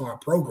what's best for our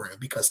program,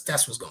 because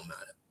that's what's going to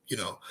matter, you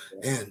know.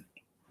 And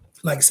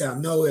like I said, I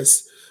know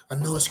it's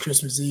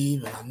Christmas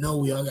Eve, and I know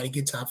we all got to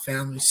get to our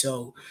family.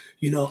 So,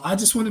 you know, I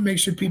just want to make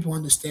sure people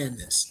understand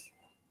this.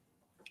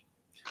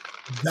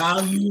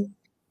 Value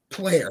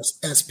players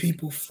as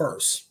people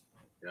first.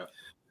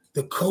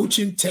 The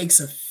coaching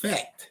takes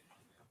effect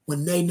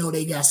when they know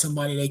they got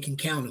somebody they can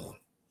count on.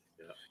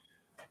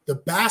 The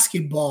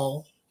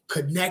basketball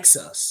connects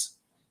us.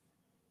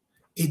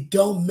 It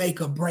don't make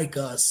or break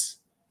us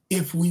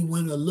if we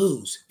win or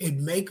lose. It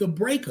make or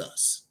break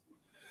us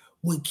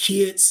when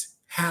kids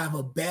have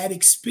a bad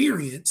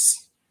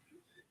experience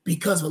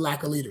because of a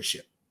lack of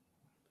leadership.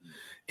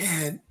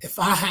 And if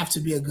I have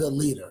to be a good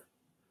leader,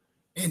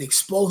 and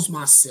expose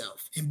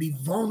myself and be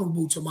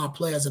vulnerable to my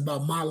players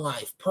about my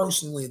life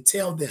personally and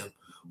tell them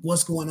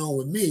what's going on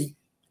with me,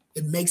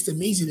 it makes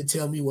them easy to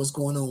tell me what's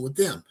going on with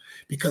them,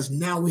 because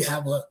now we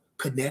have a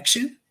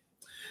connection.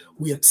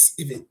 We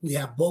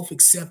have both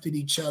accepted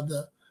each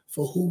other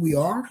for who we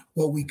are,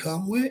 what we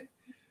come with.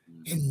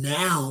 And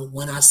now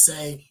when I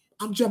say,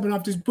 I'm jumping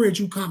off this bridge,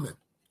 you coming.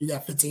 You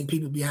got 15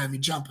 people behind me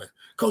jumping.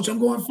 Coach, I'm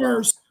going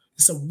first.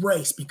 It's a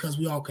race because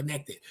we all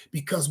connected,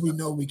 because we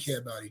know we care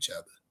about each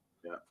other.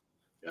 Yeah.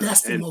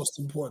 That's the most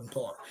important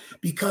part.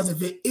 Because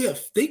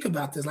think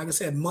about this, like I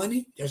said,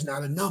 money, there's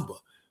not a number.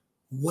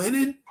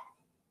 Winning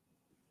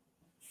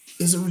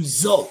is a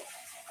result.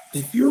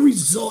 If you're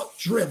result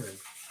driven,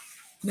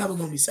 you're never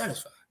going to be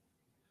satisfied.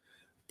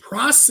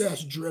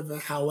 Process driven,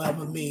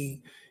 however,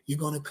 mean you're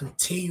going to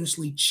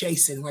continuously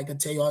chasing, like I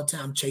tell you all the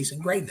time, chasing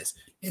greatness.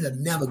 It'll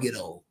never get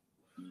old.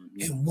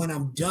 And when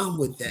I'm done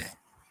with that,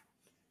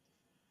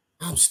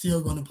 I'm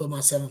still going to put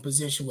myself in a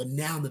position where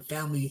now the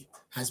family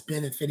has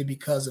benefited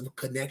because of a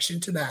connection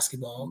to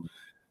basketball,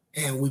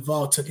 and we've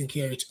all taken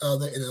care of each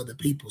other and other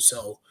people.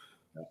 So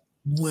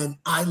when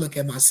I look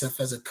at myself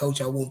as a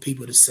coach, I want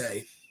people to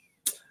say,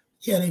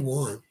 yeah, they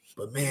won.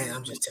 But, man,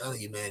 I'm just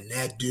telling you, man,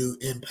 that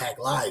dude impact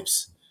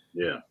lives.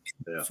 Yeah.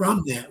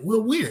 From that,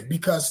 we'll win,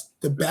 because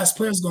the best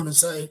player is going to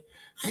say,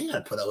 I ain't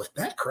got to put up with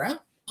that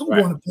crap. I'm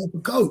going to play for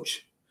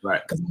coach.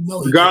 Right.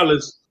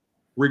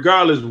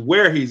 Regardless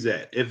where he's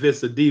at, if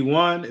it's a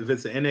D1, if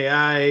it's an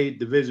NAIA,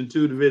 Division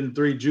II, Division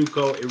III,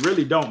 JUCO, it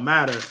really don't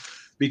matter,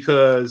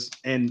 because,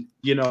 and,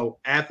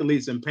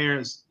 athletes and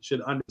parents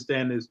should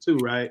understand this too,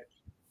 right?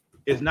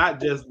 It's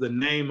not just the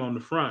name on the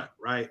front,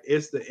 right?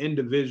 It's the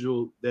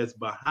individual that's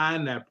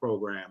behind that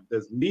program,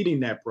 that's leading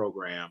that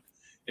program,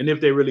 and if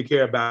they really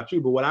care about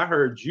you. But what I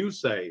heard you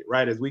say,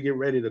 right, as we get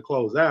ready to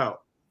close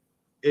out,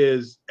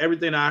 is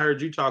everything I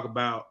heard you talk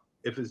about.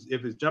 If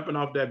it's jumping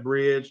off that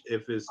bridge,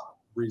 if it's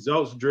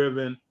results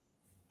driven,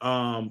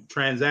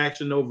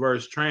 transactional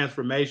versus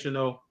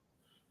transformational,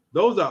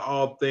 those are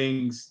all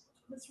things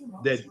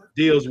that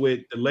deals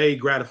with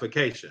delayed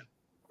gratification,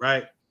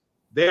 right?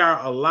 There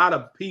are a lot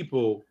of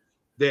people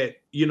that,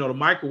 the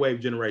microwave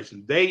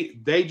generation,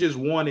 they just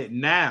want it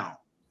now.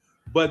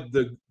 But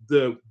the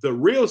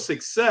real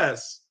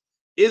success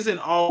isn't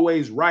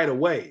always right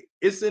away.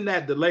 It's in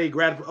that delayed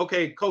gratification.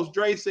 Okay, Coach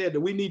Dre said that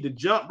we need to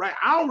jump, right?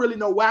 I don't really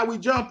know why we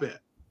jumping.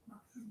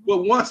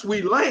 But once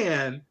we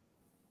land,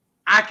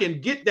 I can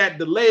get that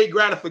delayed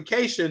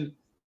gratification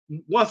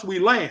once we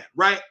land,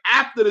 right?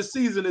 After the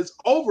season is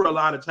over, a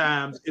lot of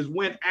times is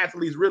when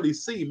athletes really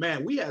see,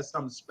 man, we had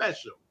something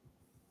special.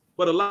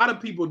 But a lot of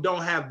people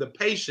don't have the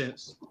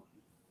patience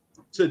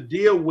to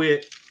deal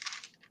with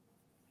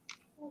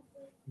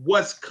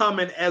what's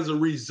coming as a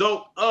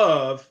result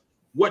of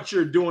what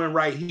you're doing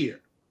right here.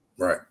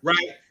 Right.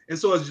 And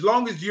so as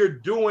long as you're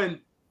doing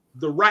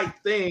the right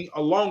thing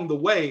along the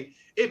way,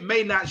 it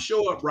may not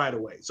show up right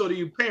away. So to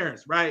you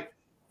parents, right?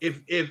 If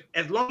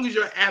as long as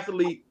your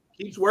athlete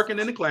keeps working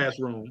in the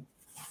classroom,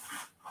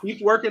 keeps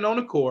working on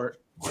the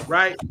court,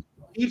 right?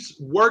 Keeps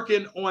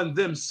working on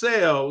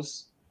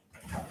themselves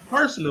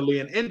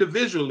personally and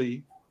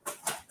individually,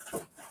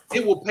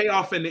 it will pay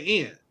off in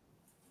the end.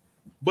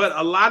 But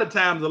a lot of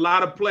times, a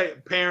lot of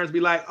parents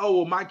be like, oh,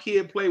 well, my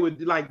kid play with,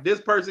 like,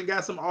 this person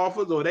got some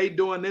offers, or they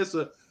doing this.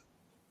 Or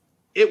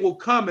it will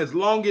come as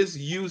long as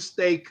you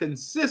stay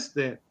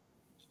consistent.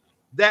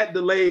 That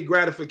delayed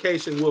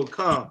gratification will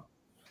come.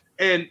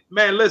 And,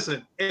 man,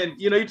 listen, and,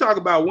 you talk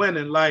about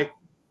winning, like,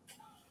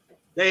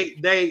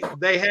 they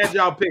had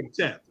y'all pick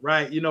 10th,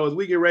 right? As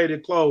we get ready to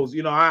close,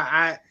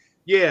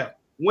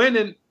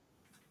 winning,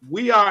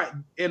 we are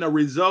in a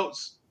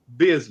results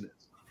business.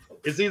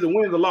 It's either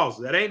wins or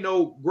losses. That ain't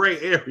no gray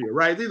area,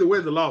 right? It's either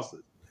wins or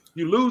losses.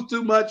 You lose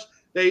too much,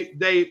 they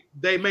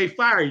may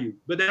fire you.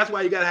 But that's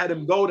why you got to have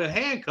them golden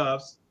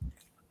handcuffs,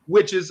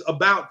 which is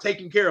about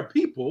taking care of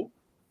people.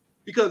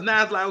 Because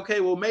now it's like,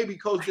 okay, well, maybe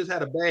coach just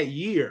had a bad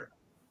year.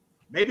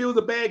 Maybe it was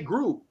a bad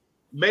group.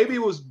 Maybe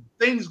it was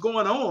things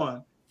going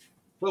on.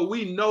 But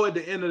we know at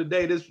the end of the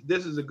day, this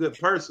is a good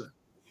person.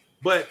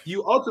 But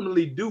you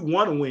ultimately do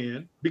want to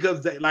win,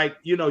 because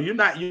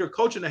you're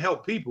coaching to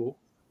help people,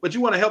 but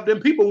you want to help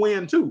them people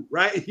win too,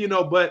 right?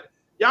 But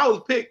y'all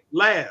was picked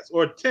last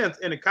or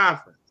 10th in the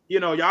conference.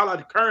 Y'all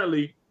are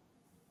currently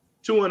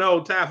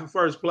 2-0, tied for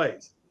first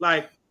place.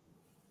 Like,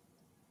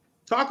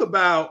 talk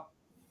about,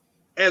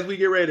 as we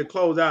get ready to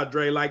close out,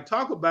 Dre, like,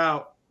 talk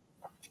about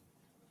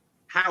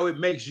how it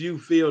makes you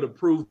feel to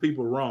prove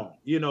people wrong.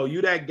 You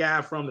that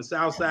guy from the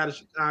south side of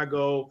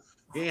Chicago,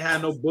 you ain't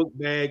had no book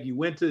bag. You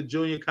went to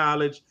junior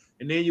college,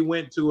 and then you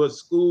went to a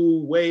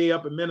school way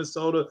up in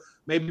Minnesota.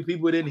 Maybe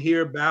people didn't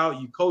hear about.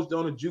 You coached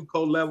on a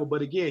JUCO level,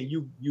 but again,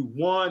 you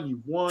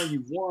won.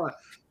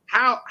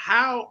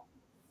 How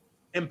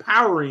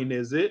empowering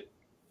is it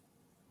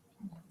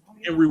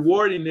and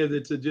rewarding is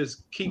it to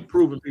just keep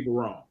proving people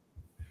wrong?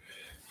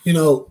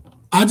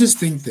 I just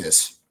think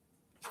this,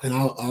 and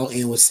I'll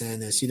end with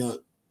saying this.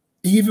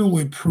 Even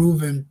with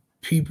proving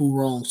people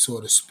wrong, so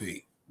to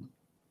speak,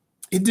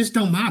 it just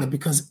don't matter,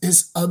 because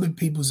it's other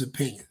people's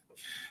opinion.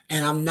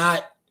 And I'm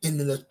not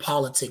into the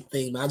politic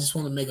thing, but I just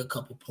want to make a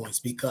couple points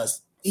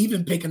because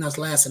even picking us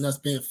last and us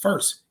being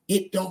first,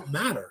 it don't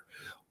matter.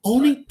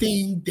 Only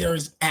thing there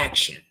is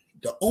action.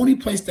 The only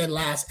place that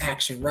lasts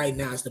action right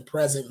now is the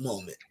present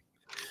moment.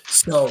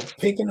 So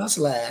picking us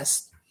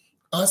last,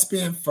 us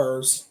being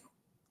first,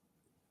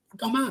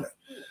 don't matter.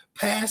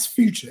 Past,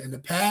 future. In the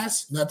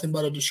past, nothing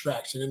but a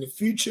distraction. In the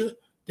future,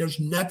 there's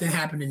nothing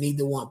happening,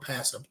 neither one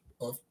past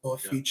or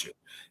future.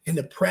 In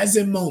the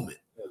present moment,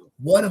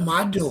 what am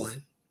I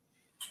doing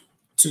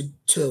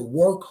to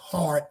work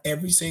hard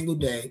every single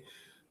day?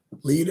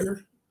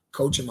 Leader,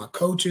 coaching my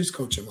coaches,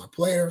 coaching my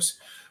players,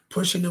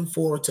 pushing them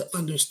forward to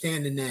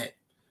understanding that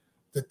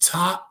the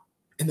top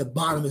and the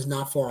bottom is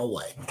not far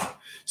away.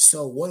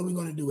 So what are we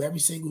going to do every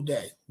single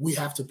day? We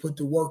have to put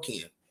the work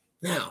in.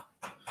 Now,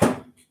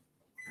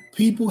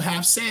 people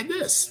have said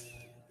this.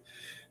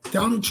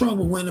 Donald Trump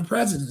will win the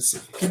presidency.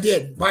 He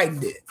did. Biden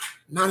did.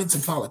 Not into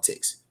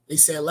politics. They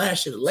said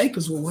last year the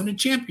Lakers will win the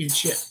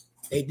championship.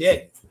 They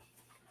did.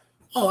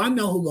 Oh, I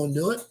know who's going to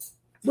do it.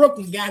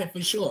 Brooklyn got it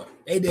for sure.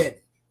 They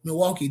did.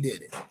 Milwaukee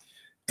did it.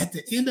 At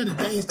the end of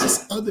the day, it's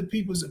just other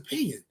people's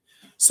opinion.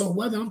 So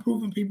whether I'm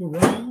proving people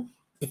wrong,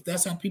 if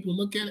that's how people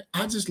look at it,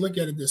 I just look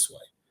at it this way.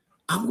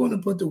 I'm going to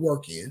put the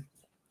work in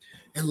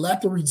and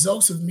let the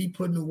results of me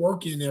putting the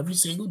work in every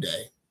single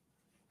day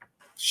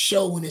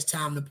show when it's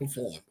time to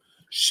perform,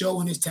 show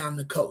when it's time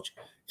to coach.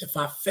 If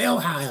I fail,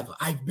 however,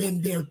 I've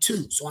been there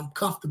too, so I'm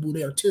comfortable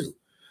there too.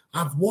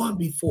 I've won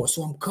before,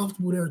 so I'm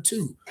comfortable there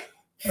too.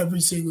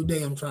 Every single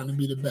day, I'm trying to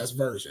be the best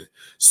version.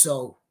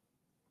 So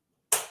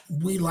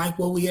we like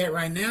where we at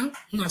right now.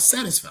 I'm not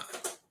satisfied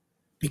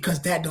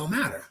because that don't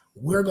matter.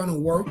 We're going to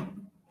work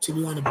to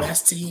be one of the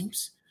best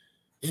teams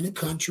in the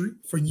country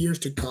for years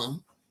to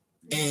come,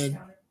 and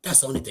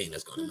that's the only thing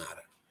that's going to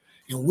matter.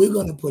 And we're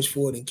going to push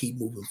forward and keep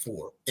moving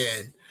forward.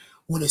 And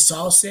when it's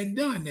all said and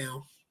done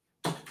now,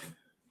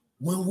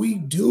 when we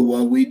do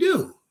what we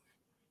do,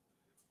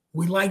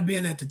 we like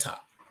being at the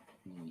top.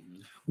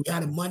 We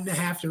got a month and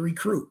a half to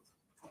recruit.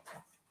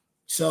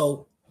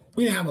 So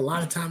we didn't have a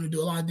lot of time to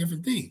do a lot of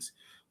different things.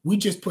 We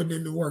just put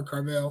in the work,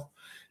 Carvel.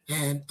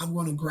 And I'm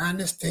going to grind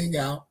this thing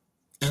out,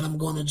 and I'm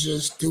going to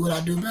just do what I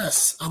do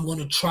best. I'm going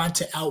to try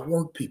to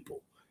outwork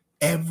people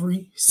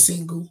every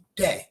single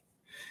day.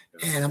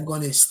 And I'm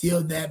going to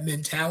instill that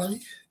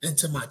mentality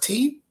into my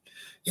team,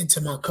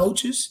 into my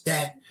coaches,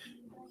 that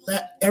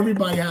let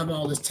everybody have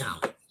all this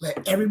talent.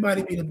 Let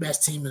everybody be the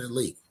best team in the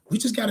league. We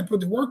just got to put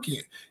the work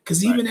in.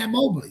 Because even at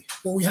Mobley,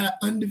 when we had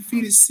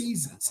undefeated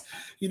seasons,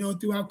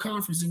 through our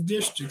conference and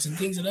districts and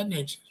things of that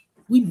nature,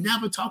 we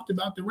never talked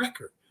about the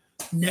record.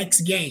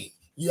 Next game.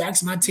 You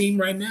ask my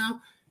team right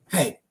now,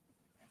 hey,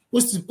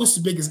 what's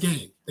the biggest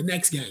game? The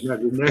next game. Yeah,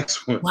 the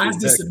next one. Why is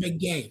this a big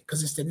game?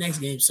 Because it's the next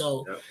game.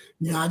 So,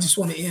 I just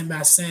want to end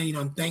by saying,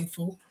 I'm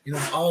thankful.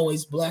 I'm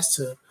always blessed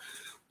to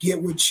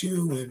get with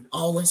you and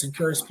always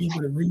encourage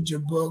people to read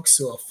your books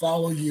or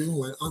follow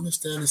you and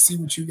understand and see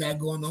what you got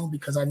going on,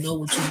 because I know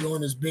what you're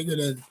doing is bigger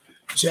than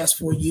just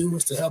for you.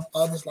 It's to help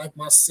others like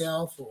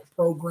myself or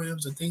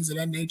programs or things of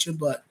that nature.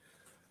 But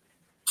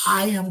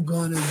I am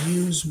going to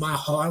use my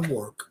hard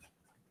work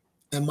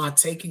and my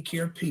taking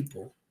care of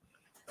people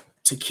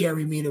to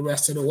carry me the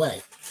rest of the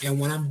way. And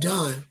when I'm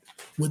done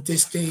with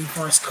this thing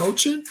for us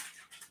coaching,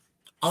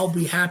 I'll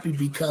be happy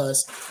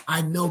because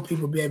I know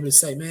people will be able to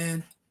say,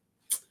 man,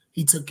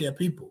 he took care of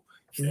people.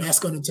 And that's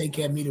going to take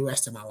care of me the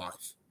rest of my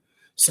life.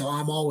 So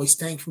I'm always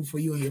thankful for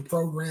you and your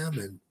program.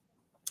 And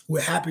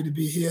we're happy to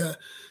be here.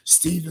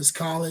 Stevens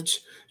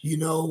College,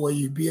 where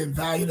you're being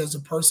valued as a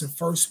person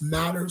first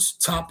matters,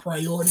 top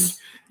priority,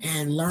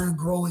 and learn,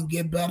 grow, and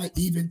get better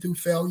even through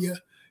failure,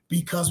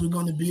 because we're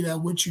going to be there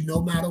with you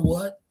no matter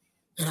what.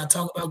 And I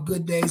talk about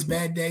good days,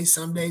 bad days,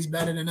 some days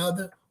better than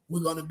other. We're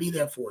going to be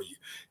there for you.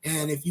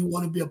 And if you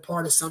want to be a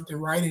part of something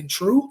right and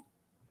true,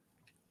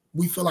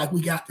 we feel like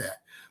we got that.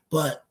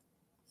 But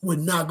we're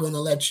not going to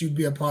let you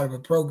be a part of a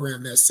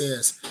program that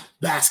says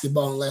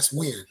basketball and let's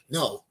win.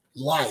 No,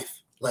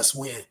 life, let's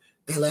win.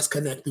 And let's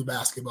connect through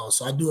basketball.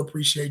 So I do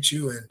appreciate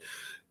you. And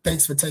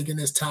thanks for taking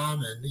this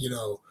time. And,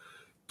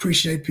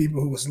 appreciate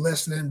people who was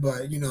listening.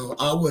 But,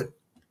 I would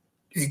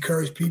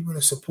encourage people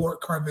to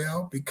support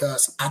Carvel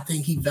because I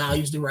think he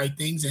values the right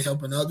things and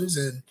helping others.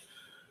 And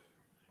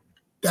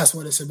that's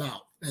what it's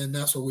about. And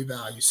that's what we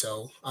value.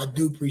 So I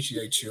do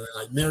appreciate you.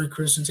 And Merry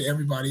Christmas to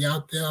everybody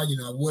out there. I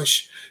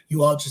wish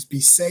you all just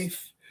be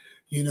safe.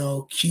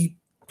 Keep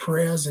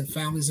prayers and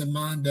families in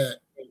mind that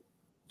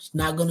it's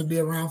not going to be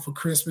around for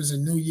Christmas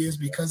and New Year's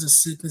because of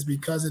sickness,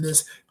 because of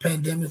this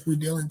pandemic we're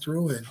dealing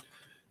through. And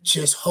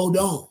just hold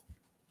on.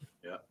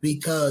 Yeah.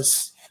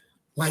 Because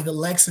like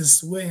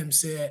Alexis Williams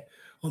said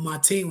on my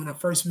team, when I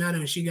first met her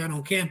and she got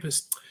on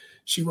campus,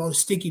 she wrote a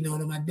sticky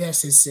note on my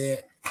desk that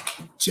said,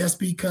 just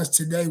because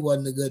today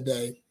wasn't a good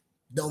day,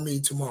 don't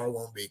mean tomorrow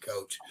won't be,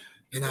 Coach.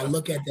 And I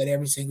look at that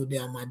every single day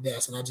on my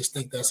desk, and I just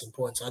think that's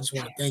important. So I just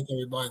want to thank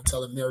everybody and tell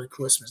them Merry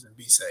Christmas and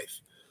be safe.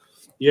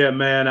 Yeah,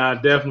 man, I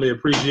definitely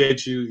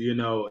appreciate you. You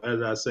know,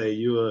 as I say,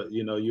 you're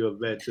a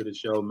vet to the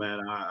show, man.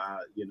 I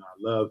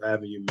love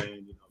having you,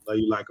 man. You know, love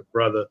you like a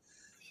brother.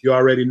 You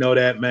already know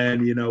that,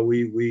 man. You know,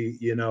 we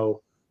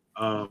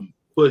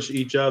push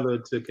each other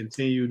to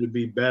continue to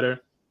be better.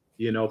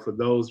 You know, for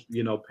those,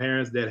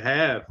 parents that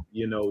have,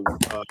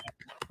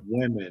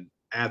 women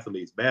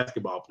athletes,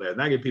 basketball players.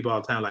 And I get people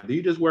all the time like, do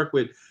you just work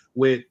with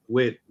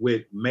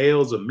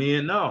males or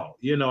men? No,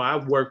 I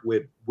work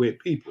with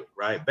people,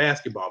 right?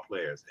 Basketball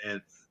players.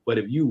 But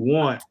if you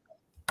want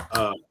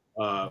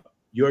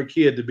your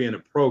kid to be in a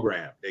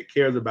program that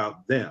cares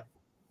about them,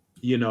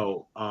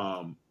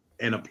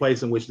 and a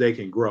place in which they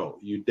can grow,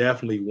 you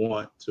definitely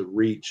want to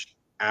reach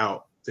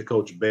out to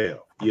Coach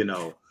Bell.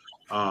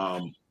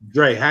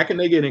 Dre, how can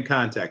they get in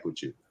contact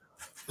with you?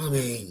 I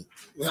mean,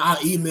 our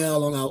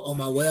email on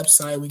my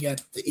website. We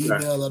got the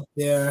email up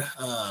there,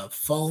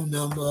 phone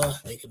number.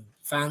 They can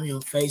find me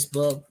on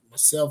Facebook, my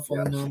cell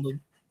phone number,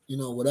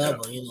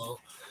 whatever,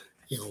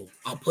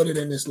 I'll put it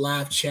in this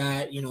live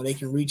chat. They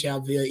can reach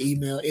out via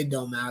email. It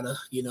don't matter.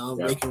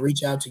 They can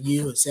reach out to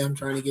you and say, I'm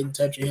trying to get in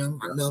touch with him.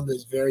 My number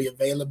is very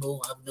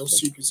available. I have no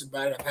secrets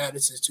about it. I've had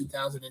it since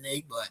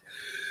 2008, but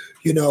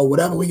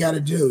whatever we got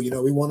to do,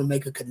 we want to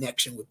make a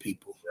connection with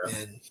people,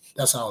 and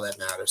that's all that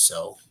matters.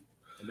 So.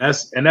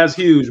 And that's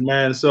huge,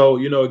 man. So,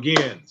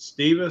 again,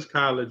 Stevens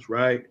College,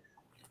 right?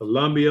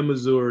 Columbia,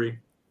 Missouri.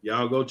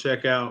 Y'all go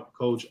check out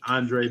Coach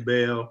Andre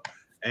Bell.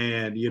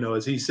 And,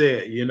 as he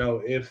said,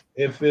 if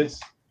it's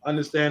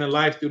understanding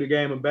life through the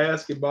game of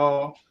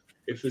basketball,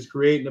 if it's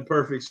creating a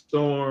perfect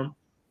storm,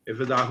 if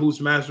it's our Hoops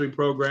Mastery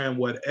program,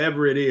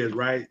 whatever it is,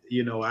 right?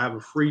 I have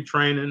a free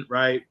training,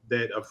 right?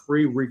 A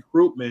free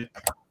recruitment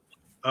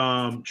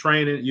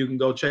training. You can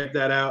go check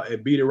that out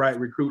at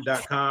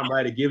BeTheRightRecruit.com,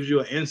 right? It gives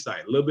you an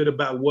insight, a little bit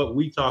about what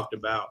we talked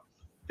about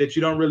that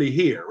you don't really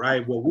hear,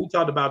 right? What we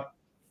talked about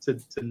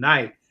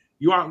tonight,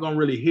 you aren't going to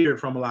really hear it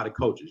from a lot of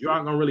coaches. You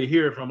aren't going to really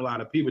hear it from a lot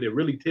of people that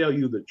really tell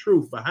you the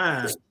truth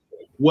behind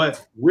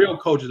what real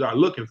coaches are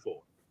looking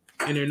for.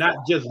 And they're not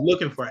just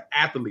looking for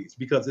athletes,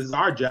 because it's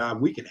our job.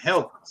 We can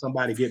help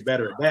somebody get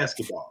better at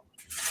basketball,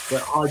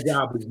 but our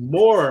job is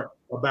more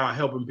about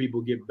helping people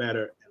get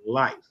better in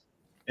life.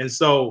 And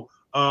so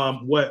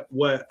what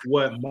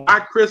my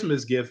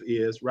Christmas gift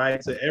is, right,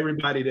 to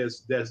everybody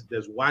that's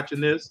watching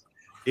this,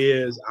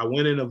 is I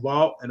went in the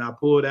vault and I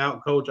pulled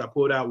out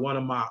one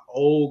of my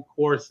old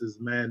courses,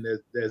 man,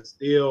 that's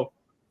still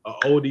an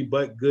oldie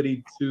but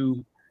goodie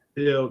to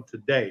till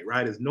today,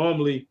 right? It's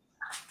normally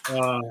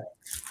like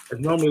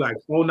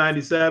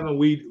 $4.97.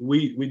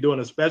 We doing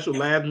a special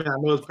last minute. I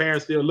know his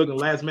parents still looking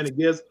last minute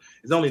gifts.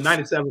 It's only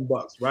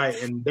 $97,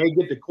 right? And they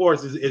get the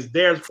course. It's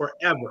theirs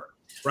forever,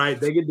 right?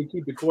 They get to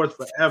keep the course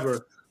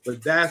forever.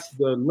 But that's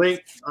the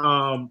link,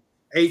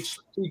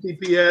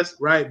 HTTPS,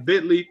 right?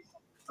 Bit.ly,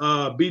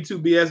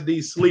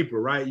 B2BSD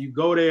Sleeper, right? You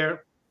go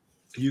there,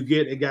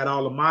 it got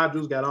all the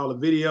modules, got all the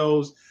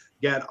videos,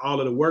 got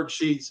all of the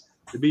worksheets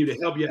to be able to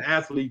help your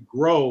athlete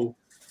grow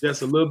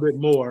just a little bit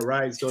more,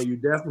 right? So you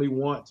definitely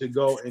want to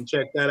go and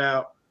check that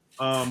out.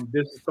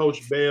 This is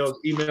Coach Bell's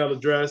email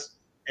address.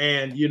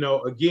 And,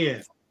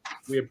 again,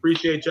 we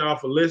appreciate y'all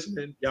for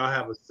listening. Y'all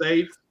have a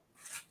safe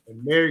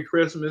and Merry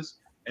Christmas.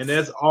 And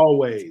as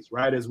always,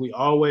 right, as we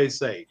always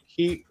say,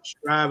 keep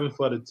striving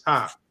for the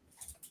top,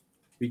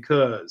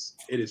 because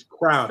it is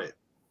crowded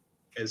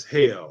as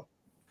hell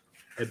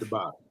at the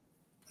bottom.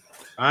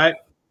 All right.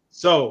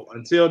 So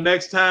until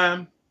next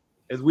time,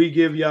 as we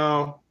give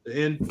y'all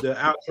the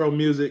outro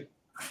music,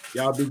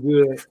 y'all be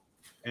good.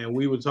 And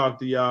we will talk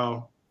to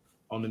y'all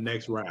on the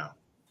next round.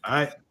 All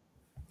right.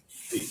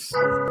 Peace.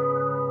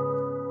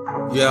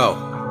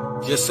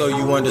 Yo, just so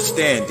you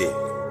understand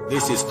it,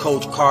 this is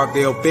Coach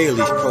Carvel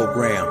Bailey's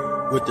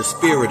program with the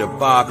spirit of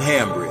Bob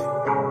Hambry.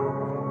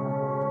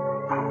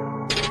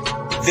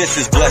 This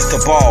is Bless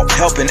the Ball,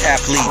 helping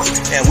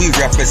athletes, and we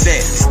represent.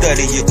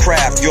 Study your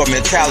craft, your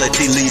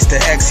mentality leads to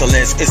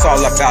excellence. It's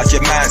all about your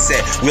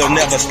mindset. We'll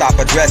never stop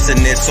addressing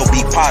this, so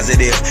be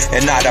positive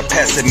and not a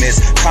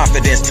pessimist.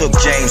 Confidence took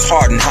James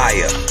Harden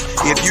higher.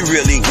 If you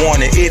really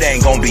want it, it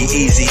ain't gonna be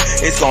easy.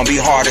 It's gonna be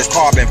hard as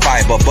carbon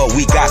fiber, but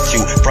we got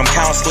you. From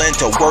counseling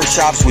to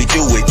workshops, we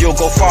do it. You'll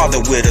go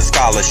farther with a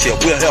scholarship.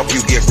 We'll help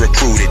you get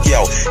recruited.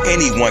 Yo,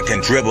 anyone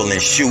can dribble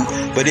and shoot,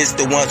 but it's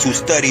the ones who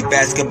study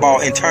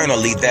basketball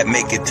internally that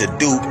make it to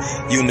Duke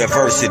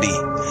University.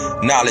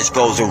 Knowledge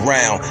goes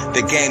around.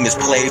 The game is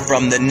played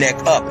from the neck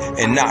up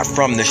and not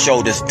from the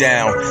shoulders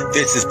down.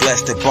 This is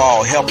Bless the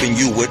Ball, helping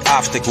you with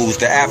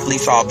obstacles. The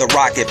athletes are the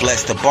rocket.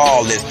 Bless the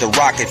Ball is the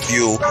rocket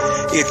fuel.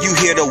 If you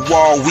hit a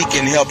wall, we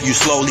can help you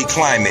slowly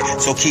climb it.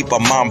 So keep a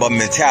Mamba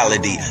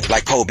mentality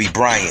like Kobe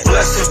Bryant.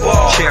 Bless the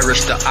Ball.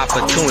 Cherish the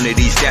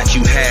opportunities that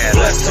you have.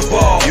 Bless the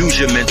Ball. Use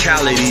your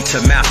mentality to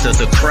master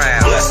the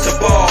craft. Bless the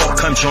Ball.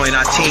 Come join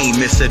our team.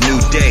 It's a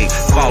new day.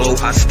 Follow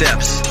our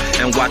steps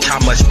and watch how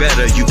much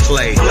better you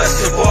play.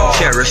 Bless the Ball.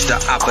 Cherish the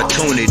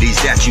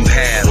opportunities that you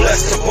have.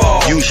 Bless the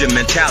Ball. Use your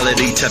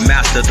mentality to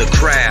master the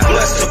craft.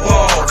 Bless the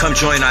Ball. Come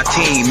join our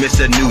team. It's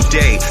a new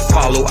day.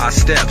 Follow our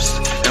steps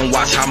and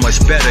watch how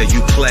much better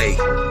you play.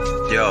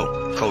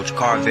 Yo. Coach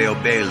Carvel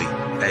Bailey.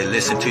 Hey,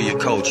 listen to your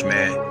coach,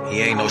 man. He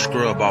ain't no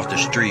scrub off the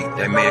street.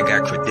 That man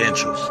got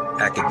credentials,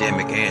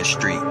 academic and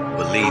street.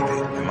 Believe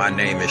it. And my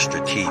name is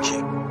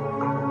Strategic.